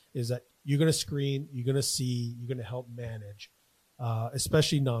dentistry is that you're going to screen, you're going to see, you're going to help manage,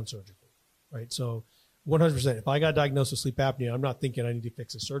 especially non-surgical, right? So 100%. If I got diagnosed with sleep apnea, I'm not thinking I need to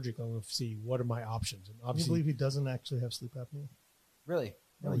fix it surgically. I'm going to see what are my options. And obviously, you believe he doesn't actually have sleep apnea? Really?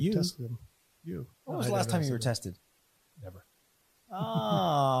 No, you tested him. When was the last time you were tested? Never.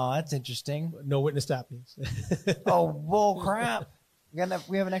 Oh, that's interesting. No witnessed apneas. Oh, bull crap. We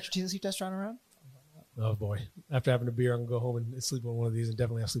have an extra TLC test running around? Oh, boy. After having a beer, I'm going to go home and sleep on one of these and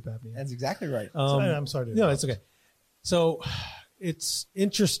definitely have sleep apnea. That's exactly right. I'm sorry. No, it's okay. So it's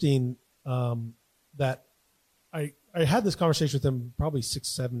interesting that I had this conversation with him probably 6,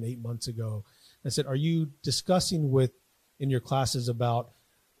 7, 8 months ago. I said, are you discussing in your classes about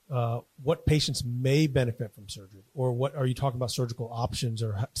what patients may benefit from surgery, or what are you talking about surgical options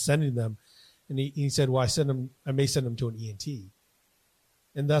or sending them? And he said, well, I may send them to an ENT.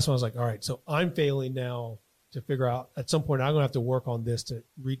 And that's when I was like, all right, so I'm failing now to figure out at some point I'm going to have to work on this to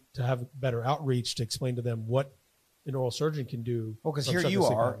have better outreach to explain to them what an oral surgeon can do. Well, because here you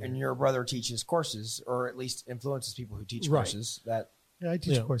are, and your brother teaches courses, or at least influences people who teach courses. Yeah, I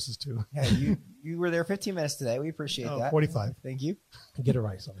teach courses too. Yeah, you were there 15 minutes today. We appreciate that. 45. Thank you. Get it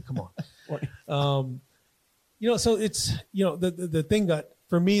right, Sully. Come on. So it's the thing that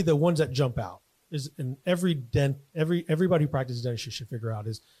for me, the ones that jump out is, in everybody who practices dentistry should figure out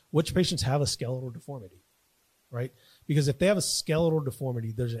is which patients have a skeletal deformity, right? Because if they have a skeletal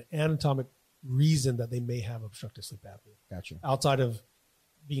deformity, there's an anatomic reason that they may have obstructive sleep apnea. Gotcha. Outside of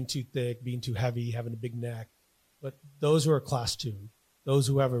being too thick, being too heavy, having a big neck. But those who are class 2, those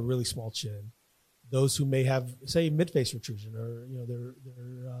who have a really small chin, those who may have, say, mid-face protrusion, or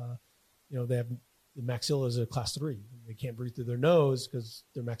they have the maxilla is a class 3. They can't breathe through their nose because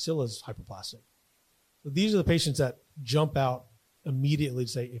their maxilla is hyperplastic. So these are the patients that jump out immediately to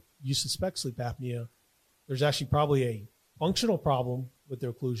say, if you suspect sleep apnea, there's actually probably a functional problem with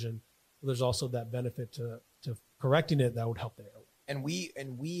their occlusion. But there's also that benefit to correcting it that would help the airway.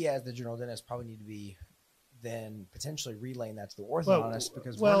 And we as the general dentist probably need to be then potentially relaying that to the orthodontist,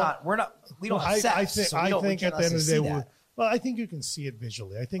 because we don't have sex. I think at the end of the day, Well, I think you can see it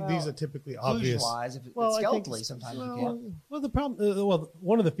visually. I think these are typically obvious. Wise, if it's I think skeletally, sometimes you can't. Well, the problem.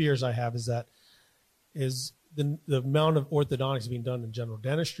 One of the fears I have is the amount of orthodontics being done in general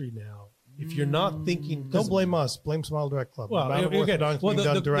dentistry now. If you're not thinking, Don't blame us. Blame Smile Direct Club. Well, the amount of okay. orthodontics Well, being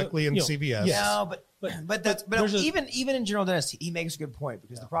done the- directly in you know, CVS. yes. No, but there's even in general dentist, he makes a good point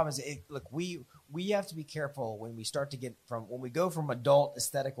because the problem is, look, we have to be careful when we start to get when we go from adult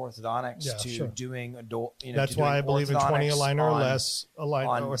aesthetic orthodontics to sure. doing adult. That's why I believe in 20 aligner or less on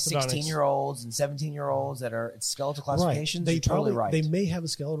orthodontics. 16-year-olds and 17-year-olds that are skeletal classifications. They You're totally right. They may have a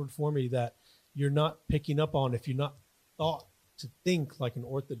skeletal deformity that you're not picking up on if you're not thought to think like an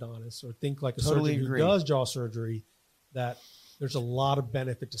orthodontist or think like a Totally surgeon agree. who does jaw surgery. That there's a lot of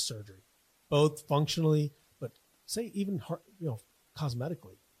benefit to surgery, both functionally, but say even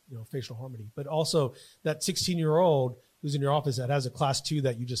cosmetically, facial harmony, but also that 16-year-old who's in your office that has a class 2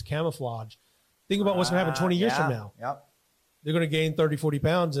 that you just camouflage. Think about what's going to happen 20 years from now. Yep. They're going to gain 30, 40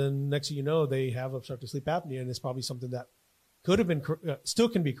 pounds, and next thing you know, they have obstructive sleep apnea, and it's probably something that could have been, still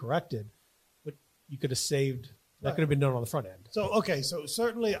can be corrected, but you could have saved. That could have been done on the front end. So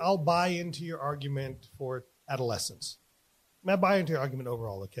certainly I'll buy into your argument for adolescents. I buy into your argument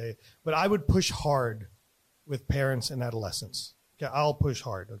overall, okay? But I would push hard with parents and adolescents. Okay, I'll push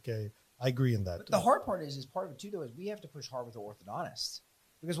hard, okay? I agree in that. But the hard part is part of it too, though, is we have to push hard with the orthodontist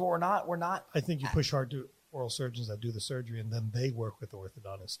because we're not. I think you push hard to oral surgeons that do the surgery, and then they work with the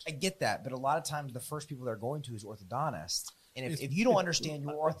orthodontist. I get that, but a lot of times the first people they're going to is orthodontist. And if you don't understand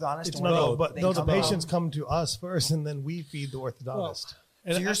your orthodontist, It's and where no, they- but they no, the come from- patients come to us first, and then we feed the orthodontist.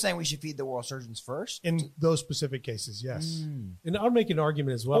 So you're saying we should feed the oral surgeons first? In those specific cases, yes. And I'll make an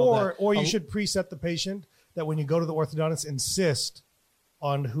argument as well. Or you that- should preset the patient that when you go to the orthodontist, insist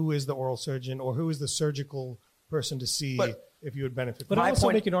on who is the oral surgeon or who is the surgical person to see But- if you would benefit But from I My it. also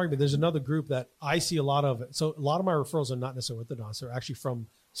point- make an argument. There's another group that I see a lot of. So a lot of my referrals are not necessarily orthodontists. They're actually from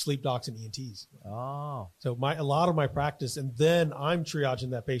sleep docs and ENTs. Oh, So a lot of my practice, and then I'm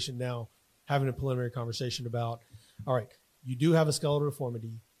triaging that patient now, having a preliminary conversation about, all right, you do have a skeletal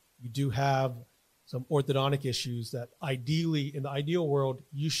deformity. You do have some orthodontic issues that ideally, in the ideal world,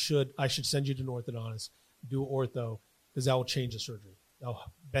 I should send you to an orthodontist, do ortho, because that will change the surgery. That'll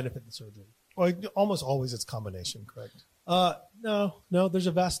benefit the surgery. Well, almost always it's combination, correct? No, there's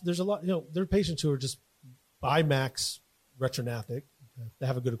a lot, there are patients who are just by max retrognathic. They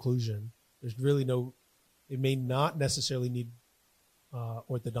have a good occlusion. There's really they may not necessarily need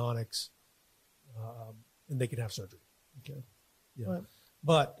orthodontics, and they can have surgery. Okay. Yeah. Right.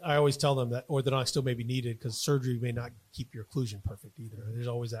 But I always tell them that orthodontics still may be needed because surgery may not keep your occlusion perfect either. There's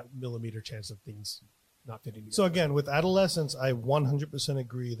always that millimeter chance of things not fitting together. So again, with adolescents, I 100%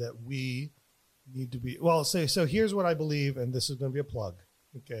 agree that we need to be so here's what I believe, and this is going to be a plug,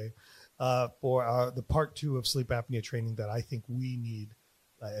 okay, for the part 2 of sleep apnea training that I think we need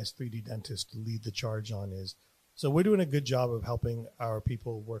as 3D dentists to lead the charge on is, so we're doing a good job of helping our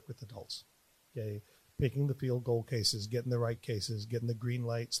people work with adults, okay, picking the field goal cases, getting the right cases, getting the green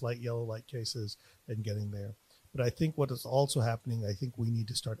light, slight yellow light cases, and getting there. But I think what is also happening, I think we need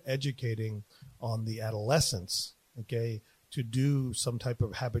to start educating on the adolescents, okay, to do some type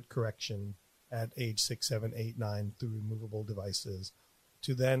of habit correction at age 6, 7, 8, 9 through removable devices,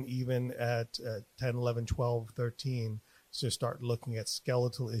 to then even at 10, 11, 12, 13, to start looking at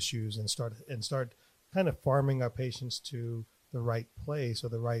skeletal issues and start kind of farming our patients to the right place or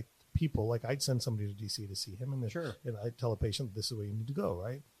the right people. Like I'd send somebody to DC to see him, and I'd tell a patient, this is where you need to go,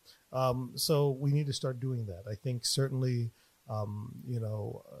 right? So we need to start doing that. I think certainly,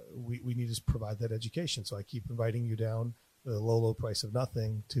 we need to provide that education. So I keep inviting you down the low price of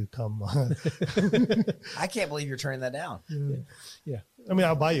nothing to come. I can't believe you're turning that down. Yeah. I mean,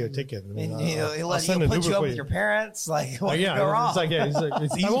 I'll buy you a ticket. I mean, And, he'll I'll send put an you Uber up for with your parents. Like, what could go wrong? It's like,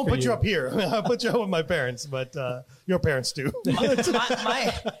 it's easy I won't for put you up here. I'll put you up with my parents, but your parents do.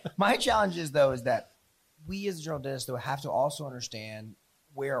 my challenge is that we as a general dentist though have to also understand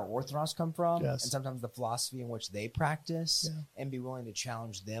where our orthodontists come from, Yes. and sometimes the philosophy in which they practice, Yeah. and be willing to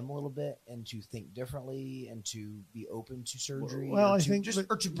challenge them a little bit and to think differently and to be open to surgery. Well, or I to think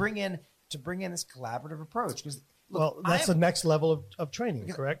or to bring in this collaborative approach. Because That's the next level of training,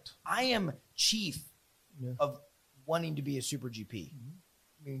 correct? I am chief Yeah. of wanting to be a super GP.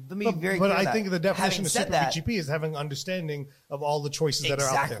 I mean, let me But, be very but clear I that. think the definition Having of said super that, GP is having understanding of all the choices that are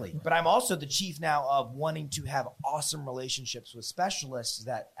out there. exactly. But I'm also the chief now of wanting to have awesome relationships with specialists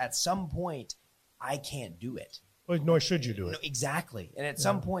that at some point I can't do it. Well, nor should you do it. No, exactly. And at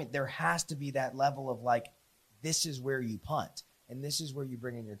some point there has to be that level of like, this is where you punt and this is where you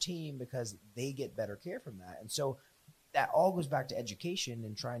bring in your team because they get better care from that. And so that all goes back to education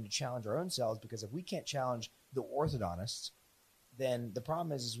and trying to challenge our own selves, because if we can't challenge the orthodontists, then the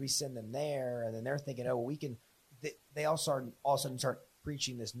problem is we send them there, and then they're thinking, oh, we can. They all of a sudden start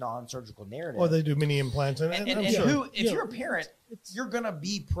preaching this non-surgical narrative. Or they do mini implants. And I'm sure. If you're a parent, you're going to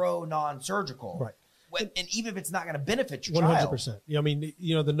be pro non-surgical. Right. And even if it's not going to benefit your child. 100%. I mean,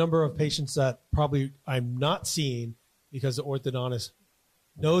 the number of patients that probably I'm not seeing because the orthodontist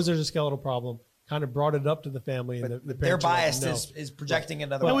knows there's a skeletal problem, kind of brought it up to the family. And the their bias parents is projecting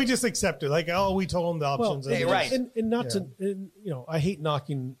another Well, way. we just accept it. Like, oh, we told them the options. Well, right. And not to, I hate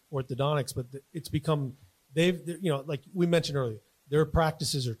knocking orthodontics, but it's become, like we mentioned earlier, their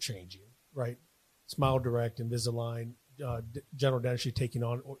practices are changing, right? Smile Direct, Invisalign, general dentistry taking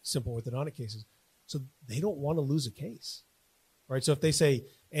on simple orthodontic cases. So they don't want to lose a case, right? So if they say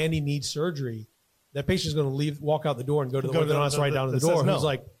Andy needs surgery, that patient's going to walk out the door and go to the orthodontist right down to the door. Who's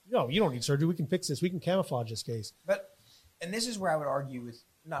like, no, you don't need surgery. We can fix this. We can camouflage this case. And this is where I would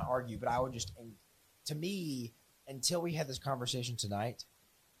not argue, but I would just, to me, until we had this conversation tonight,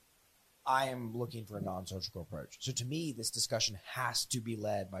 I am looking for a non-surgical approach. So to me, this discussion has to be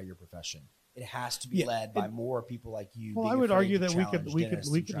led by your profession. It has to be led by more people like you. Well, I would argue that we could lead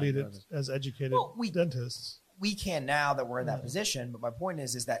it as educated dentists. We can now that we're in that position. But my point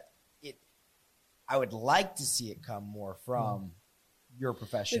is that I would like to see it come more from your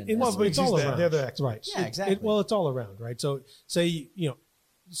profession. It's all around. They're the experts. Right. Yeah, exactly. It's all around, right? So say,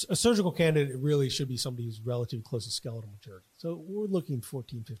 a surgical candidate really should be somebody who's relatively close to skeletal maturity. So we're looking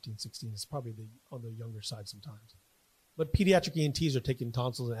 14, 15, 16. It's probably on the younger side sometimes. But pediatric ENTs are taking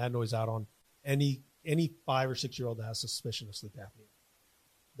tonsils and adenoids out on any 5 or 6 year old that has suspicion of sleep apnea.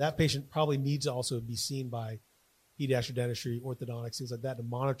 That patient probably needs to also be seen by pediatric dentistry, orthodontics, things like that to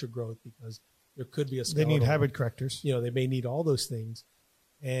monitor growth because there could be a skeletal. They need habit correctors. They may need all those things.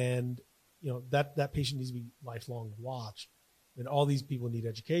 And, that patient needs to be lifelong watched. And all these people need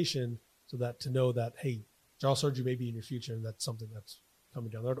education so that to know that, hey, jaw surgery may be in your future and that's something that's coming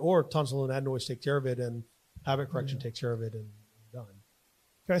down the road. Or tonsil and adenoids take care of it and habit correction takes care of it and done.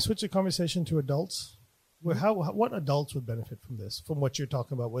 Can I switch the conversation to adults? What adults would benefit from this, from what you're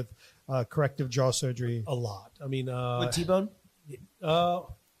talking about with corrective jaw surgery? A lot. I mean, with T-bone?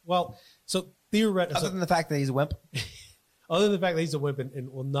 Well, so theoretically, other than the fact that he's a wimp, other than the fact that he's a wimp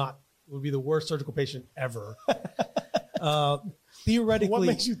and will be the worst surgical patient ever. Theoretically, what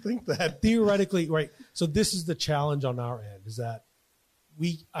makes you think that? Theoretically, right. So this is the challenge on our end: is that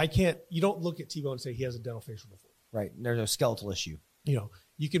you don't look at T-bone and say he has a dental facial deformity. Right. There's a skeletal issue.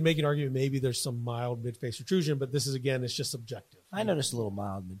 You can make an argument maybe there's some mild mid-face protrusion, but this is again, it's just subjective. I noticed a little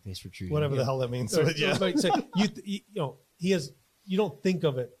mild mid-face protrusion. Whatever the hell that means. So, he has. You don't think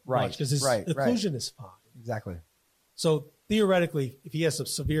of it much because his occlusion is fine. Exactly. So theoretically, if he has some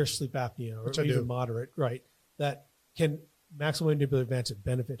severe sleep apnea or even moderate, right, that can maxillomandibular advancement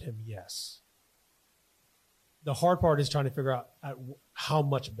benefit him? Yes. The hard part is trying to figure out how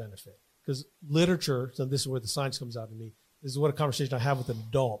much benefit, because literature. So this is where the science comes out to me. This is what a conversation I have with an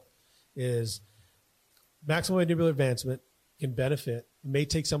adult is: maxillomandibular advancement can benefit. It may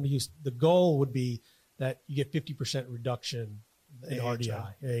take somebody who's the goal would be that you get 50% reduction in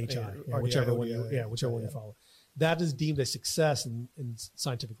RDI, AHI, whichever one you follow. That is deemed a success in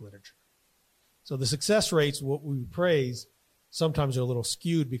scientific literature. So the success rates, what we praise, sometimes are a little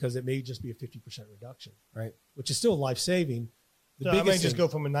skewed because it may just be a 50% reduction, right? Which is still life-saving. I may just go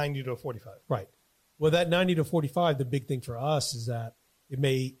from a 90 to a 45. Right. Well, that 90 to 45, the big thing for us is that it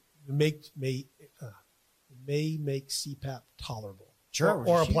may make CPAP tolerable. Sure.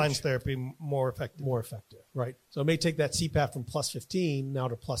 Or appliance therapy more effective. More effective, right? So it may take that CPAP from plus 15 now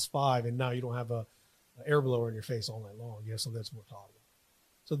to plus 5, and now you don't have an air blower in your face all night long. You have something that's more tolerable.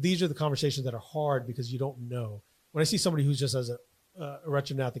 So these are the conversations that are hard because you don't know. When I see somebody who just has a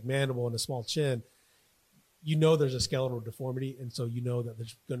retrognathic mandible and a small chin, there's a skeletal deformity, and so that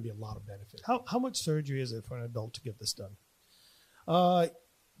there's going to be a lot of benefit. How much surgery is it for an adult to get this done?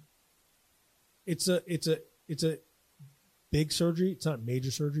 It's a big surgery. It's not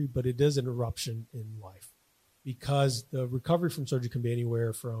major surgery, but it is an interruption in life because the recovery from surgery can be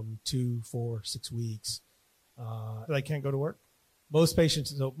anywhere from 2, 4, 6 weeks. I can't go to work? Most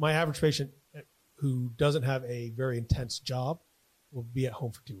patients, so my average patient who doesn't have a very intense job will be at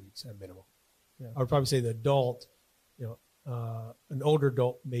home for 2 weeks at minimum. Yeah. I would probably say the adult, an older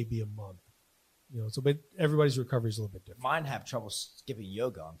adult may be a month. But everybody's recovery is a little bit different. Mine have trouble skipping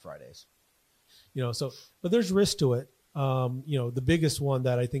yoga on Fridays. But there's risk to it. The biggest one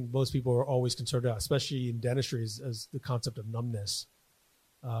that I think most people are always concerned about, especially in dentistry, is the concept of numbness.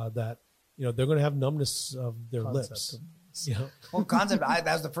 That they're going to have numbness of their lips. You know? Well, concept. That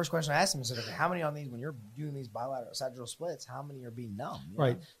was the first question I asked him. I said, okay, how many on these when you're doing these bilateral sagittal splits? How many are being numb?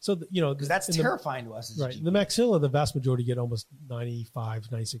 Right. So because that's terrifying to us. As right. In the maxilla, the vast majority get almost 95,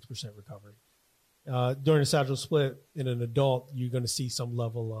 96% recovery. During a sagittal split in an adult, you're going to see some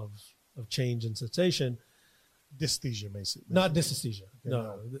level of change in sensation. Dysesthesia, basically. Not dysesthesia.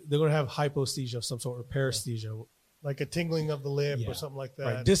 No, they're going to have hyposthesia of some sort or paresthesia. Like a tingling of the lip or something like that.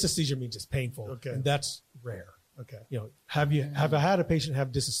 Right. Dysesthesia means it's painful, and that's rare. Okay. You know, have I had a patient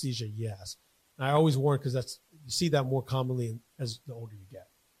have dysesthesia? Yes. And I always warn because you see that more commonly as the older you get.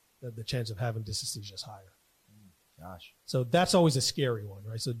 The chance of having dysesthesia is higher. Gosh. So that's always a scary one,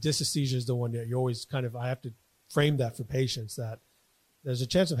 right? So dysesthesia is the one that you always I have to frame that for patients that there's a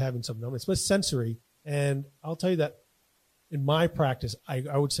chance of having some numbness, but it's sensory. And I'll tell you that in my practice,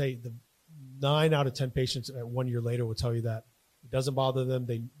 I would say the 9 out of 10 patients at 1 year later will tell you that it doesn't bother them.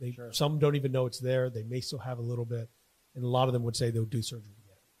 They some don't even know it's there. They may still have a little bit, and a lot of them would say they'll do surgery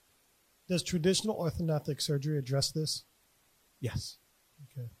again. Does traditional orthodontic surgery address this? Yes.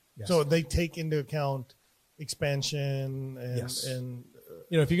 Okay. Yes. So they take into account expansion and Yes. and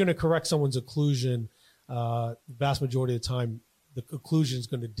you know, if you're going to correct someone's occlusion, the vast majority of the time, the occlusion is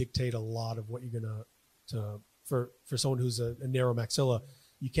going to dictate a lot of what you're going to for someone who's a narrow maxilla.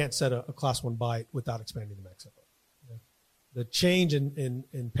 You can't set a class 1 bite without expanding the maxilla. Okay? The change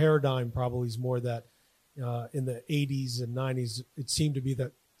in paradigm probably is more that in the 80s and 90s, it seemed to be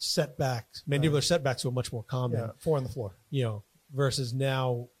that setbacks, mandibular setbacks were much more common. 4 on the floor. You know, versus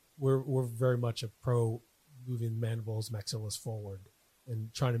now we're very much a pro moving mandibles, maxillas forward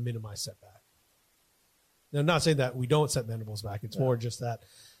and trying to minimize setback. Now, I'm not saying that we don't set mandibles back. It's more just that,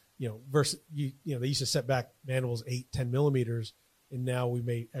 you know, versus you know they used to set back mandibles 8-10 millimeters, and now we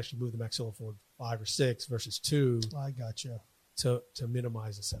may actually move the maxilla forward 5 or 6 versus 2 I gotcha. to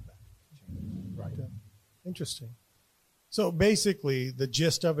minimize the setback. Right. Okay. Interesting. So basically, the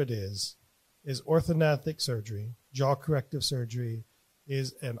gist of it is orthodontic surgery, jaw corrective surgery,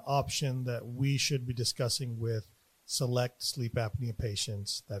 is an option that we should be discussing with select sleep apnea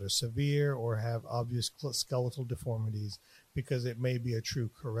patients that are severe or have obvious skeletal deformities, because it may be a true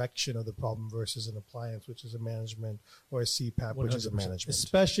correction of the problem versus an appliance, which is a management, or a CPAP, which is a 100%. management.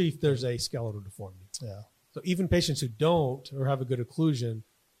 Especially if there's a skeletal deformity. Yeah. So even patients who don't or have a good occlusion,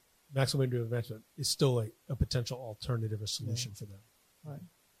 maxillomandibular advancement is still a potential alternative or solution for them. Right.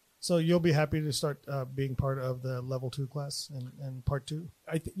 So you'll be happy to start being part of the level 2 class and part 2?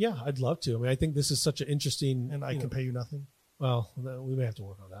 Yeah, I'd love to. I mean, I think this is such an interesting. And I can pay you nothing? Well, we may have to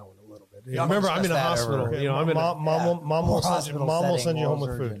work on that one a little bit. Y'all Remember, can I'm in a discuss that hospital. over- You know, I'm in. Mom will send you home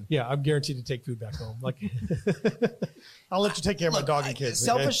with food. Yeah, I'm guaranteed to take food back home. Like, I'll let you take care of my dog and kids.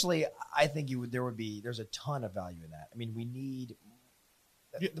 okay? Selfishly, I think there's a ton of value in that. I mean, we need.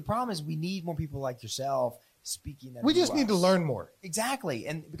 The problem is we need more people like yourself speaking. We just need to learn more. Exactly,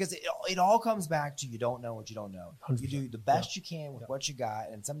 and because it all comes back to you don't know what you don't know. 100%. You do the best you can with what you got,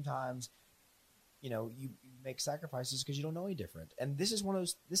 and sometimes, you know, you make sacrifices because you don't know any different. And this is one of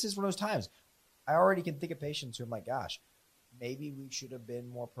those times. I already can think of patients who I'm like, gosh, maybe we should have been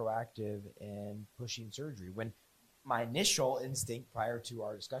more proactive in pushing surgery. When my initial instinct prior to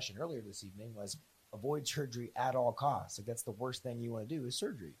our discussion earlier this evening was avoid surgery at all costs. Like that's the worst thing you want to do is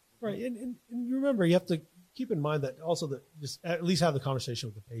surgery. right, and you remember, you have to keep in mind that also that just at least have the conversation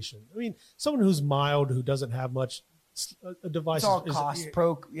with the patient. I mean, someone who's mild, who doesn't have much, a device It's all is cost,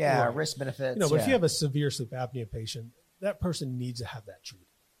 right. risk benefits. You know, but if you have a severe sleep apnea patient, that person needs to have that treated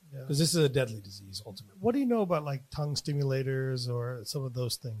Yeah. because this is a deadly disease ultimately. What do you know about like tongue stimulators or some of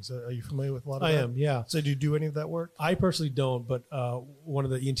those things? Are you familiar with a lot of I that? am, yeah. So do you do any of that work? I personally don't, but one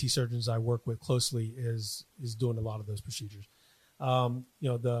of the ENT surgeons I work with closely is doing a lot of those procedures. You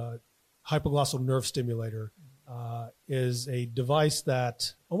know, the hypoglossal nerve stimulator is a device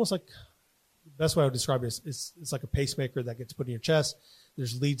that almost like the best way I would describe it is it's like a pacemaker that gets put in your chest.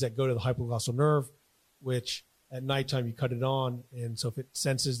 There's leads that go to the hypoglossal nerve, which at nighttime you cut it on, and so if it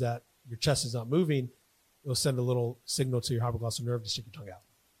senses that your chest is not moving, it'll send a little signal to your hypoglossal nerve to stick your tongue out.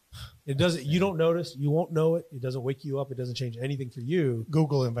 It doesn't. You don't notice. You won't know it. It doesn't wake you up. It doesn't change anything for you.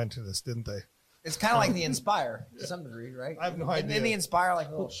 Google invented this, didn't they? It's kind of like the Inspire to some degree, right? I have no And idea. the Inspire, like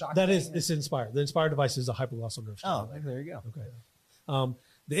a little shock. That is, thing. it's Inspire. The Inspire device is a hypoglossal nerve Oh, stimulator. there you go. Okay.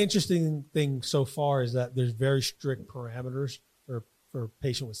 The interesting thing so far is that there's very strict parameters for a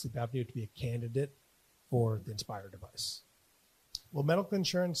patient with sleep apnea to be a candidate for the Inspire device. Will medical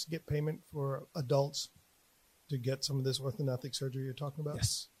insurance get payment for adults to get some of this orthodontic surgery you're talking about?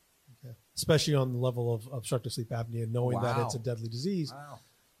 Yes. Okay. Especially on the level of obstructive sleep apnea, knowing that Wow. it's a deadly disease. Wow.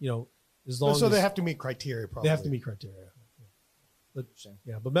 You know, as long So as they have to meet criteria, probably. they have to meet criteria. But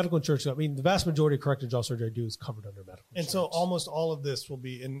but medical insurance, I mean, the vast majority of corrective jaw surgery I do is covered under medical insurance. And so almost all of this will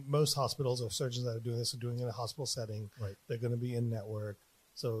be in most hospitals, or surgeons that are doing this are doing it in a hospital setting. Right. They're going to be in network.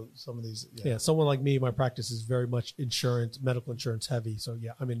 So some of these, someone like me, my practice is very much medical insurance heavy. So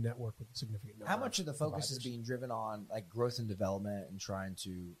I'm in network with a significant number. How much of the focus providers. is being driven on like growth and development and trying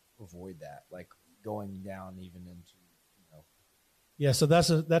to avoid that, like going down even into, Yeah, so that's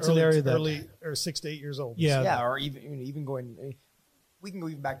an early, area that early or 6 to 8 years old. Yeah. or even going. We can go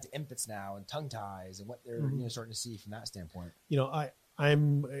even back to infants now and tongue ties and what they're starting to see from that standpoint.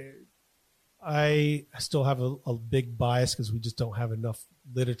 I still have a big bias because we just don't have enough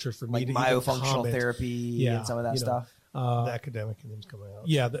literature for Like me to even myofunctional comment. therapy and some of that stuff. The academic and them's coming out.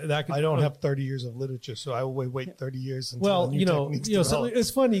 Yeah, that could, I don't have 30 years of literature, so I will wait 30 years until Well, the new techniques so develop. it's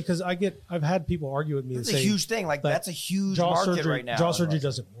funny because I've had people argue with me. That's and a say huge thing. Like that that's a huge jaw market surgery, right now. Jaw surgery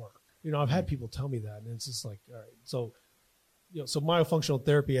doesn't work. I've had people tell me that, and it's just like, all right. So, so myofunctional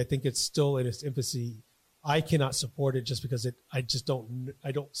therapy, I think it's still in its infancy. I cannot support it just because I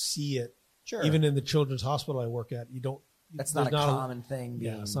don't see it. Sure. Even in the children's hospital I work at, you don't. That's not a there's common thing.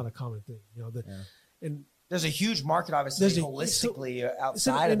 Yeah, it's not a common thing. And there's a huge market, obviously, There's a- holistically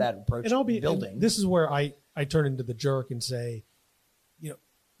outside of that approach. and I'll be building. and this is where I turn into the jerk and say,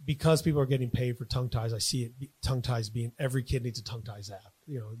 because people are getting paid for tongue ties, I see tongue ties being every kid needs a tongue ties app.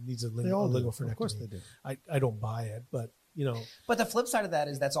 Needs a all do. lingual frenectomy. Of course they do. I don't buy it, but But the flip side of that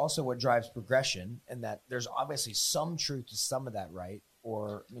is that's also what drives progression, and that there's obviously some truth to some of that, right?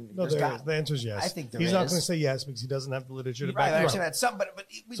 Or I mean, No, there's there is. The answer is yes. I think there he's not is. going to say yes because he doesn't have the literature to Right, back I it understand up. that some, but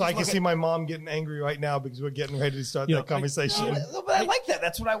we So I just can look see at- my mom getting angry right now because we're getting ready to start that conversation. No, but I like that.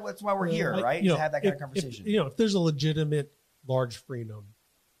 That's why we're here, right? To have that kind of conversation. If there's a legitimate large frenum,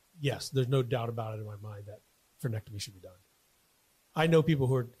 yes, there's no doubt about it in my mind that frenectomy should be done. I know people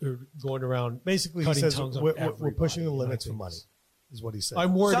who are going around Basically, he cutting says tongues on we're everybody, pushing the and I limits for think money, is what he said.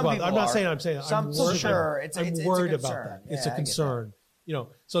 I'm worried Some about. people I'm not are. saying. I'm saying. Some- I'm for worried sure. about. It's a worried concern. about that. It's Yeah, a I get concern.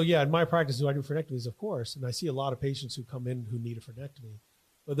 So in my practice, do I do frenectomies? Of course, and I see a lot of patients who come in who need a frenectomy,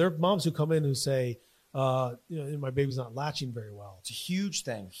 but there are moms who come in who say, my baby's not latching very well. It's a huge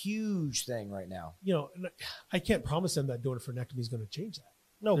thing right now. And I can't promise them that doing a frenectomy is going to change that.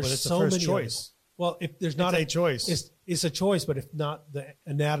 No, There's but it's so a first many choice. Well, if there's not a choice. it's a choice. But if not, the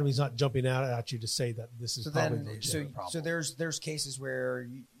anatomy's not jumping out at you to say that this is So probably then, a legitimate problem. so there's cases where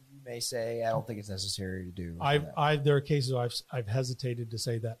you may say, I don't think it's necessary to do. There are cases where I've hesitated to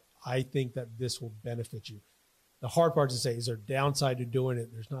say that I think that this will benefit you. The hard part is to say, is there downside to doing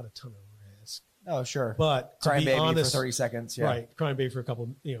it? There's not a ton of risk. Oh, sure. But to crying be baby honest, for 30 seconds. Yeah. right? Crying baby for a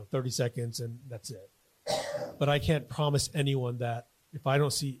couple, 30 seconds, and that's it. But I can't promise anyone that if I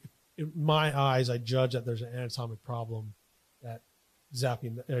don't see, in my eyes, I judge that there's an anatomic problem that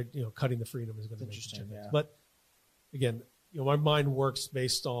zapping, cutting the frenum is going to make a Interesting, difference. yeah. But again, my mind works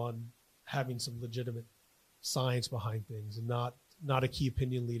based on having some legitimate science behind things, and not a key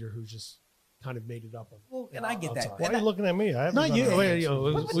opinion leader who's just kind of made it up. And I get that. outside. Why are you looking at me? I haven't Not done you.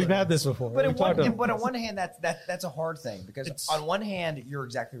 that. We've had this before. But We've talked about on one hand, that's a hard thing because It's- on one hand, you're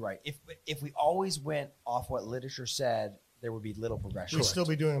exactly right. If we always went off what literature said, there would be little progression. We'd still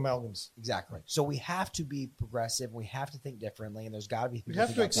be doing amalgams. Exactly. So we have to be progressive. We have to think differently, and there's got to be. We people have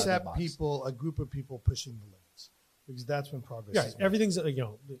to think outside the accept box. people, a group of people pushing the limits, because that's when progress Yeah, is made. everything's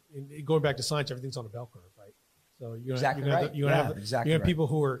going back to science. Everything's on a bell curve, right? So you're Exactly gonna have, right. you're gonna Yeah, have, exactly you have right. people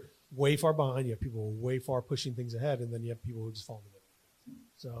who are way far behind. You have people who are way far pushing things ahead, and then you have people who just fall in the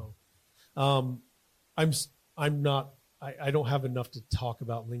middle. So, I'm not. I don't have enough to talk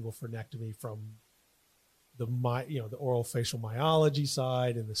about lingual frenectomy from the oral facial myology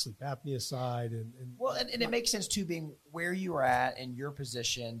side and the sleep apnea side, and Well, and it makes sense too, being where you are at and your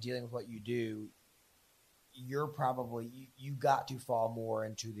position, dealing with what you do. You're probably you got to fall more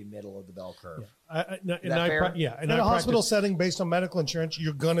into the middle of the bell curve. and that I fair? and In I a hospital practice- setting based on medical insurance,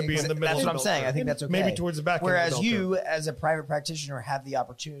 you're going to be in the middle. That's of what the I'm bell saying. curve. I think that's okay. Maybe towards the back end of the Whereas bell you, curve. as a private practitioner, have the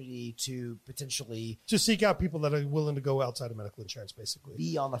opportunity to potentially to seek out people that are willing to go outside of medical insurance, basically.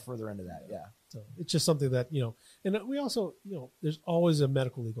 be on the further end of that. Yeah. So it's just something that, and we also, there's always a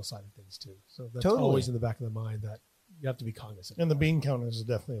medical legal side of things too. So that's Totally. always in the back of the mind that you have to be cognizant. And the bean counters are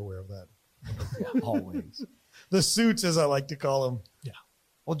definitely aware of that. Always. The suits, as I like to call them. Yeah.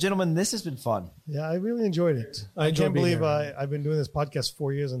 Well, gentlemen, this has been fun. Yeah, I really enjoyed it. I I enjoyed can't being believe here. I've been doing this podcast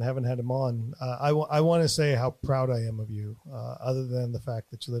 4 years and haven't had him on. I want to say how proud I am of you, other than the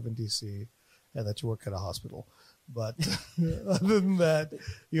fact that you live in D.C. and that you work at a hospital. But other than that,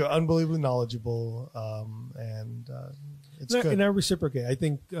 you're unbelievably knowledgeable, and it's good. And I reciprocate. I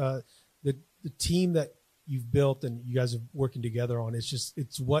think the team that you've built and you guys are working together on,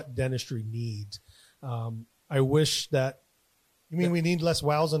 it's what dentistry needs. I wish that You mean we need less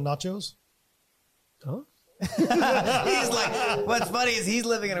wows and nachos? Huh? He's like, what's funny is he's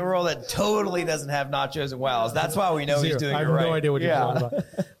living in a world that totally doesn't have nachos and wows. That's why we know he's Zero. doing I have it right. no idea what you're Yeah. talking about.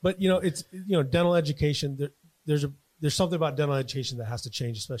 But it's dental education. There's something about dental education that has to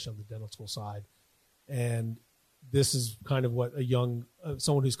change, especially on the dental school side. And this is kind of what a young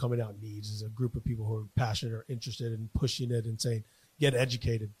someone who's coming out needs, is a group of people who are passionate or interested in pushing it and saying, get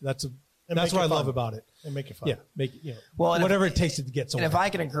educated. That's what I love about it. And make it fun. Yeah, make it, Well, and whatever if- it takes to get And somewhere. if I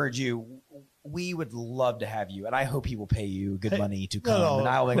can encourage you, we would love to have you, and I hope he will pay you good money to come, no, and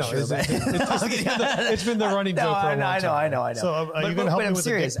I'll make sure. it's been the running joke for a long time. I know. So, are you gonna help me I'm with the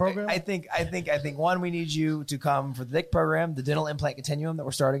serious. DIC program? I think one, we need you to come for the DIC program, the dental implant continuum that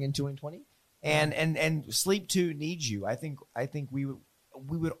we're starting in 2020, and Sleep 2 needs you. I think we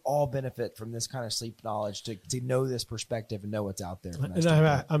would all benefit from this kind of sleep knowledge to know this perspective and know what's out there. from that And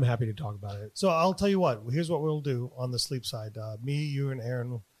standpoint. I'm happy to talk about it. So I'll tell you what. Here's what we'll do on the sleep side. Me, you, and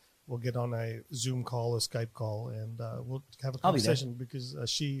Aaron will get on a Zoom call, a Skype call, and we'll have a I'll be there. conversation because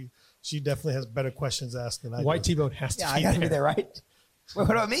she definitely has better questions asked than I White do. T-bone has to Yeah, be I got to there. be there, right? Wait,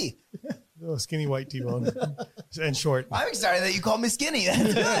 what about me? Oh, skinny white T-bone and short. I'm excited that you called me skinny. That's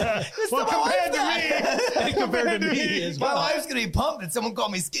good. That's Well, what my compared wife's to got. me, compared to me, as My well. wife's gonna be pumped that someone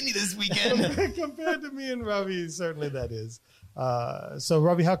called me skinny this weekend. compared to me and Ravi, certainly that is. So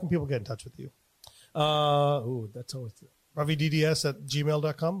Ravi, how can people get in touch with you? That's always.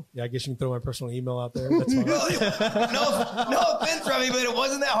 RaviDDS@gmail.com. Yeah, I guess you can throw my personal email out there. That's fine. no offense, Ravi, but it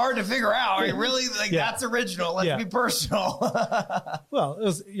wasn't that hard to figure out. It really, Yeah. that's original. Let's Yeah. be personal. Well, it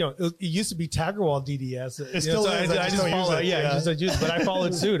was it used to be Taggerwall DDS. It still is. I just don't use followed, it. Yeah, Yeah. I just use it. But I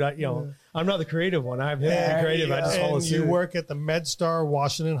followed suit. I'm not the creative one. I'm him the creative. I just follow And suit. you work at the MedStar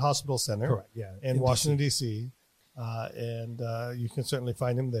Washington Hospital Center. Correct, yeah, In in Washington, D.C. And you can certainly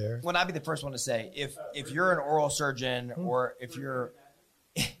find him there. Well, I'd be the first one to say, if you're an oral surgeon or if you're,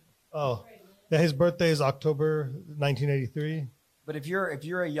 Oh, yeah, his birthday is October 1983. but if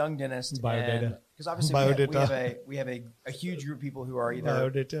you're a young dentist, Biodata. because obviously Biodata. we have a huge group of people who are either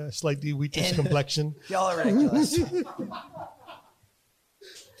Biodata, slightly wheatish And- complexion. y'all are ridiculous.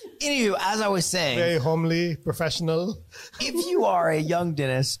 Anywho, as I was saying, Very homely, professional. if you are a young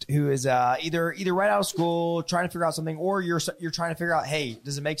dentist who is either right out of school trying to figure out something, or you're trying to figure out, hey,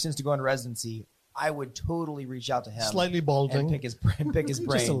 does it make sense to go into residency? I would totally reach out to him, Slightly balding. and pick his Just a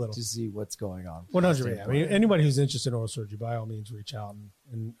brain little. to see what's going on. 100. Yeah. I mean, anybody who's interested in oral surgery, by all means, reach out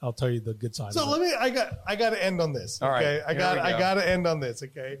and I'll tell you the good side. So of let it. me. I got to end on this. All right, Okay, I here we go. got to end on this.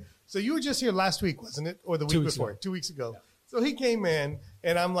 Okay. So you were just here last week, wasn't it, or the week 2 weeks before? ago. 2 weeks ago. So he came in,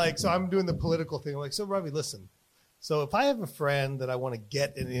 and I'm like, so I'm doing the political thing. I'm like, so Ravi, listen. So if I have a friend that I want to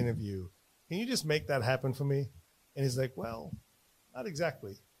get an interview, can you just make that happen for me? And he's like, well, not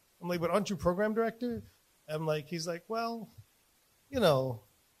exactly. I'm like, but aren't you program director? I'm like, he's like, well, it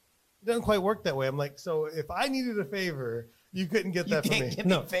doesn't quite work that way. I'm like, so if I needed a favor, you couldn't get that for can't me. get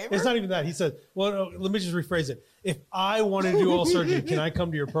No, a favor? it's not even that. He said, well, no, let me just rephrase it. If I wanted to do oral surgery, can I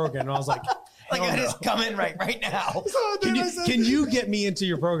come to your program? And I was like, Like, hell I no. just come in right now. So then I said- Can you get me into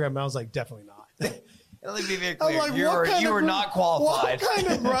your program? And I was like, definitely not. Let me be very I'm clear. like, you were not qualified. What kind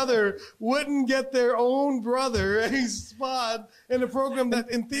of brother wouldn't get their own brother a spot in a program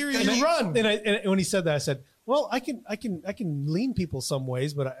that, in theory, you run? And when he said that, I said, well, I can lean people some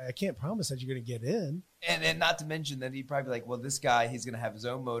ways, but I can't promise that you're going to get in. And not to mention that he'd probably be like, well, this guy, he's going to have his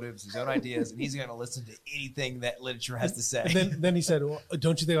own motives, his own ideas, and he's going to listen to anything that literature has to say. And then he said, well,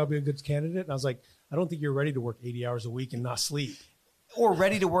 don't you think I'll be a good candidate? And I was like, I don't think you're ready to work 80 hours a week and not sleep. Or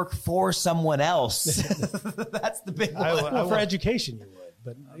ready to work for someone else. That's the big one. Well, for education, you would.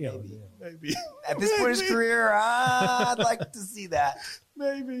 But, Maybe. At this point in his career, I'd like to see that.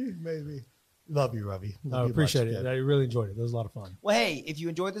 Maybe. Love you, Ravi. Love I you appreciate much. it. Yeah. I really enjoyed it. It was a lot of fun. Well, hey, if you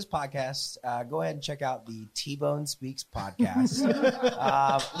enjoyed this podcast, go ahead and check out the T-Bone Speaks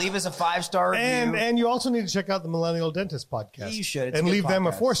podcast. Leave us a 5-star review. And you also need to check out the Millennial Dentist podcast. Yeah, you should. It's a and good leave them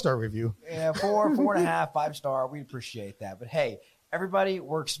a podcast. 4-star review. Yeah, 4.5, 5-star. We'd appreciate that. But hey, everybody,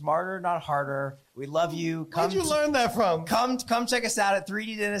 work smarter, not harder. We love you. Where'd you learn that from? Come check us out at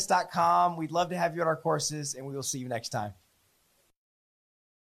 3ddentist.com. We'd love to have you at our courses, and we will see you next time.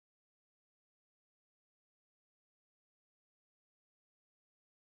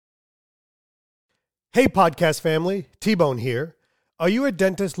 Hey, podcast family, T-Bone here. Are you a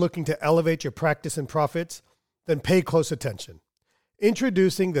dentist looking to elevate your practice and profits? Then pay close attention.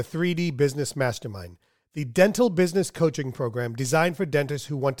 Introducing the 3D Business Mastermind, the dental business coaching program designed for dentists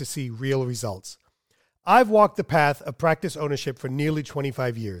who want to see real results. I've walked the path of practice ownership for nearly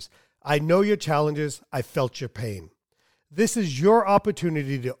 25 years. I know your challenges. I felt your pain. This is your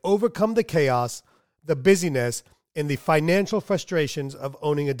opportunity to overcome the chaos, the busyness, and the financial frustrations of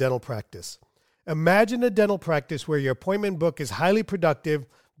owning a dental practice. Imagine a dental practice where your appointment book is highly productive,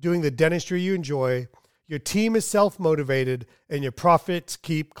 doing the dentistry you enjoy, your team is self-motivated, and your profits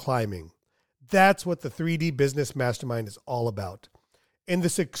keep climbing. That's what the 3D Business Mastermind is all about. In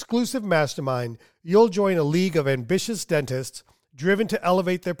this exclusive mastermind, you'll join a league of ambitious dentists driven to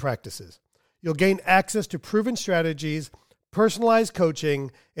elevate their practices. You'll gain access to proven strategies, personalized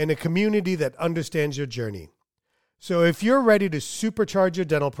coaching, and a community that understands your journey. So if you're ready to supercharge your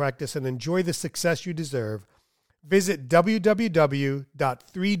dental practice and enjoy the success you deserve, visit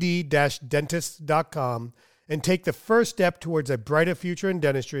www.3d-dentist.com and take the first step towards a brighter future in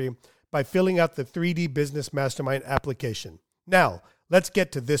dentistry by filling out the 3D Business Mastermind application. Now, let's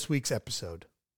get to this week's episode.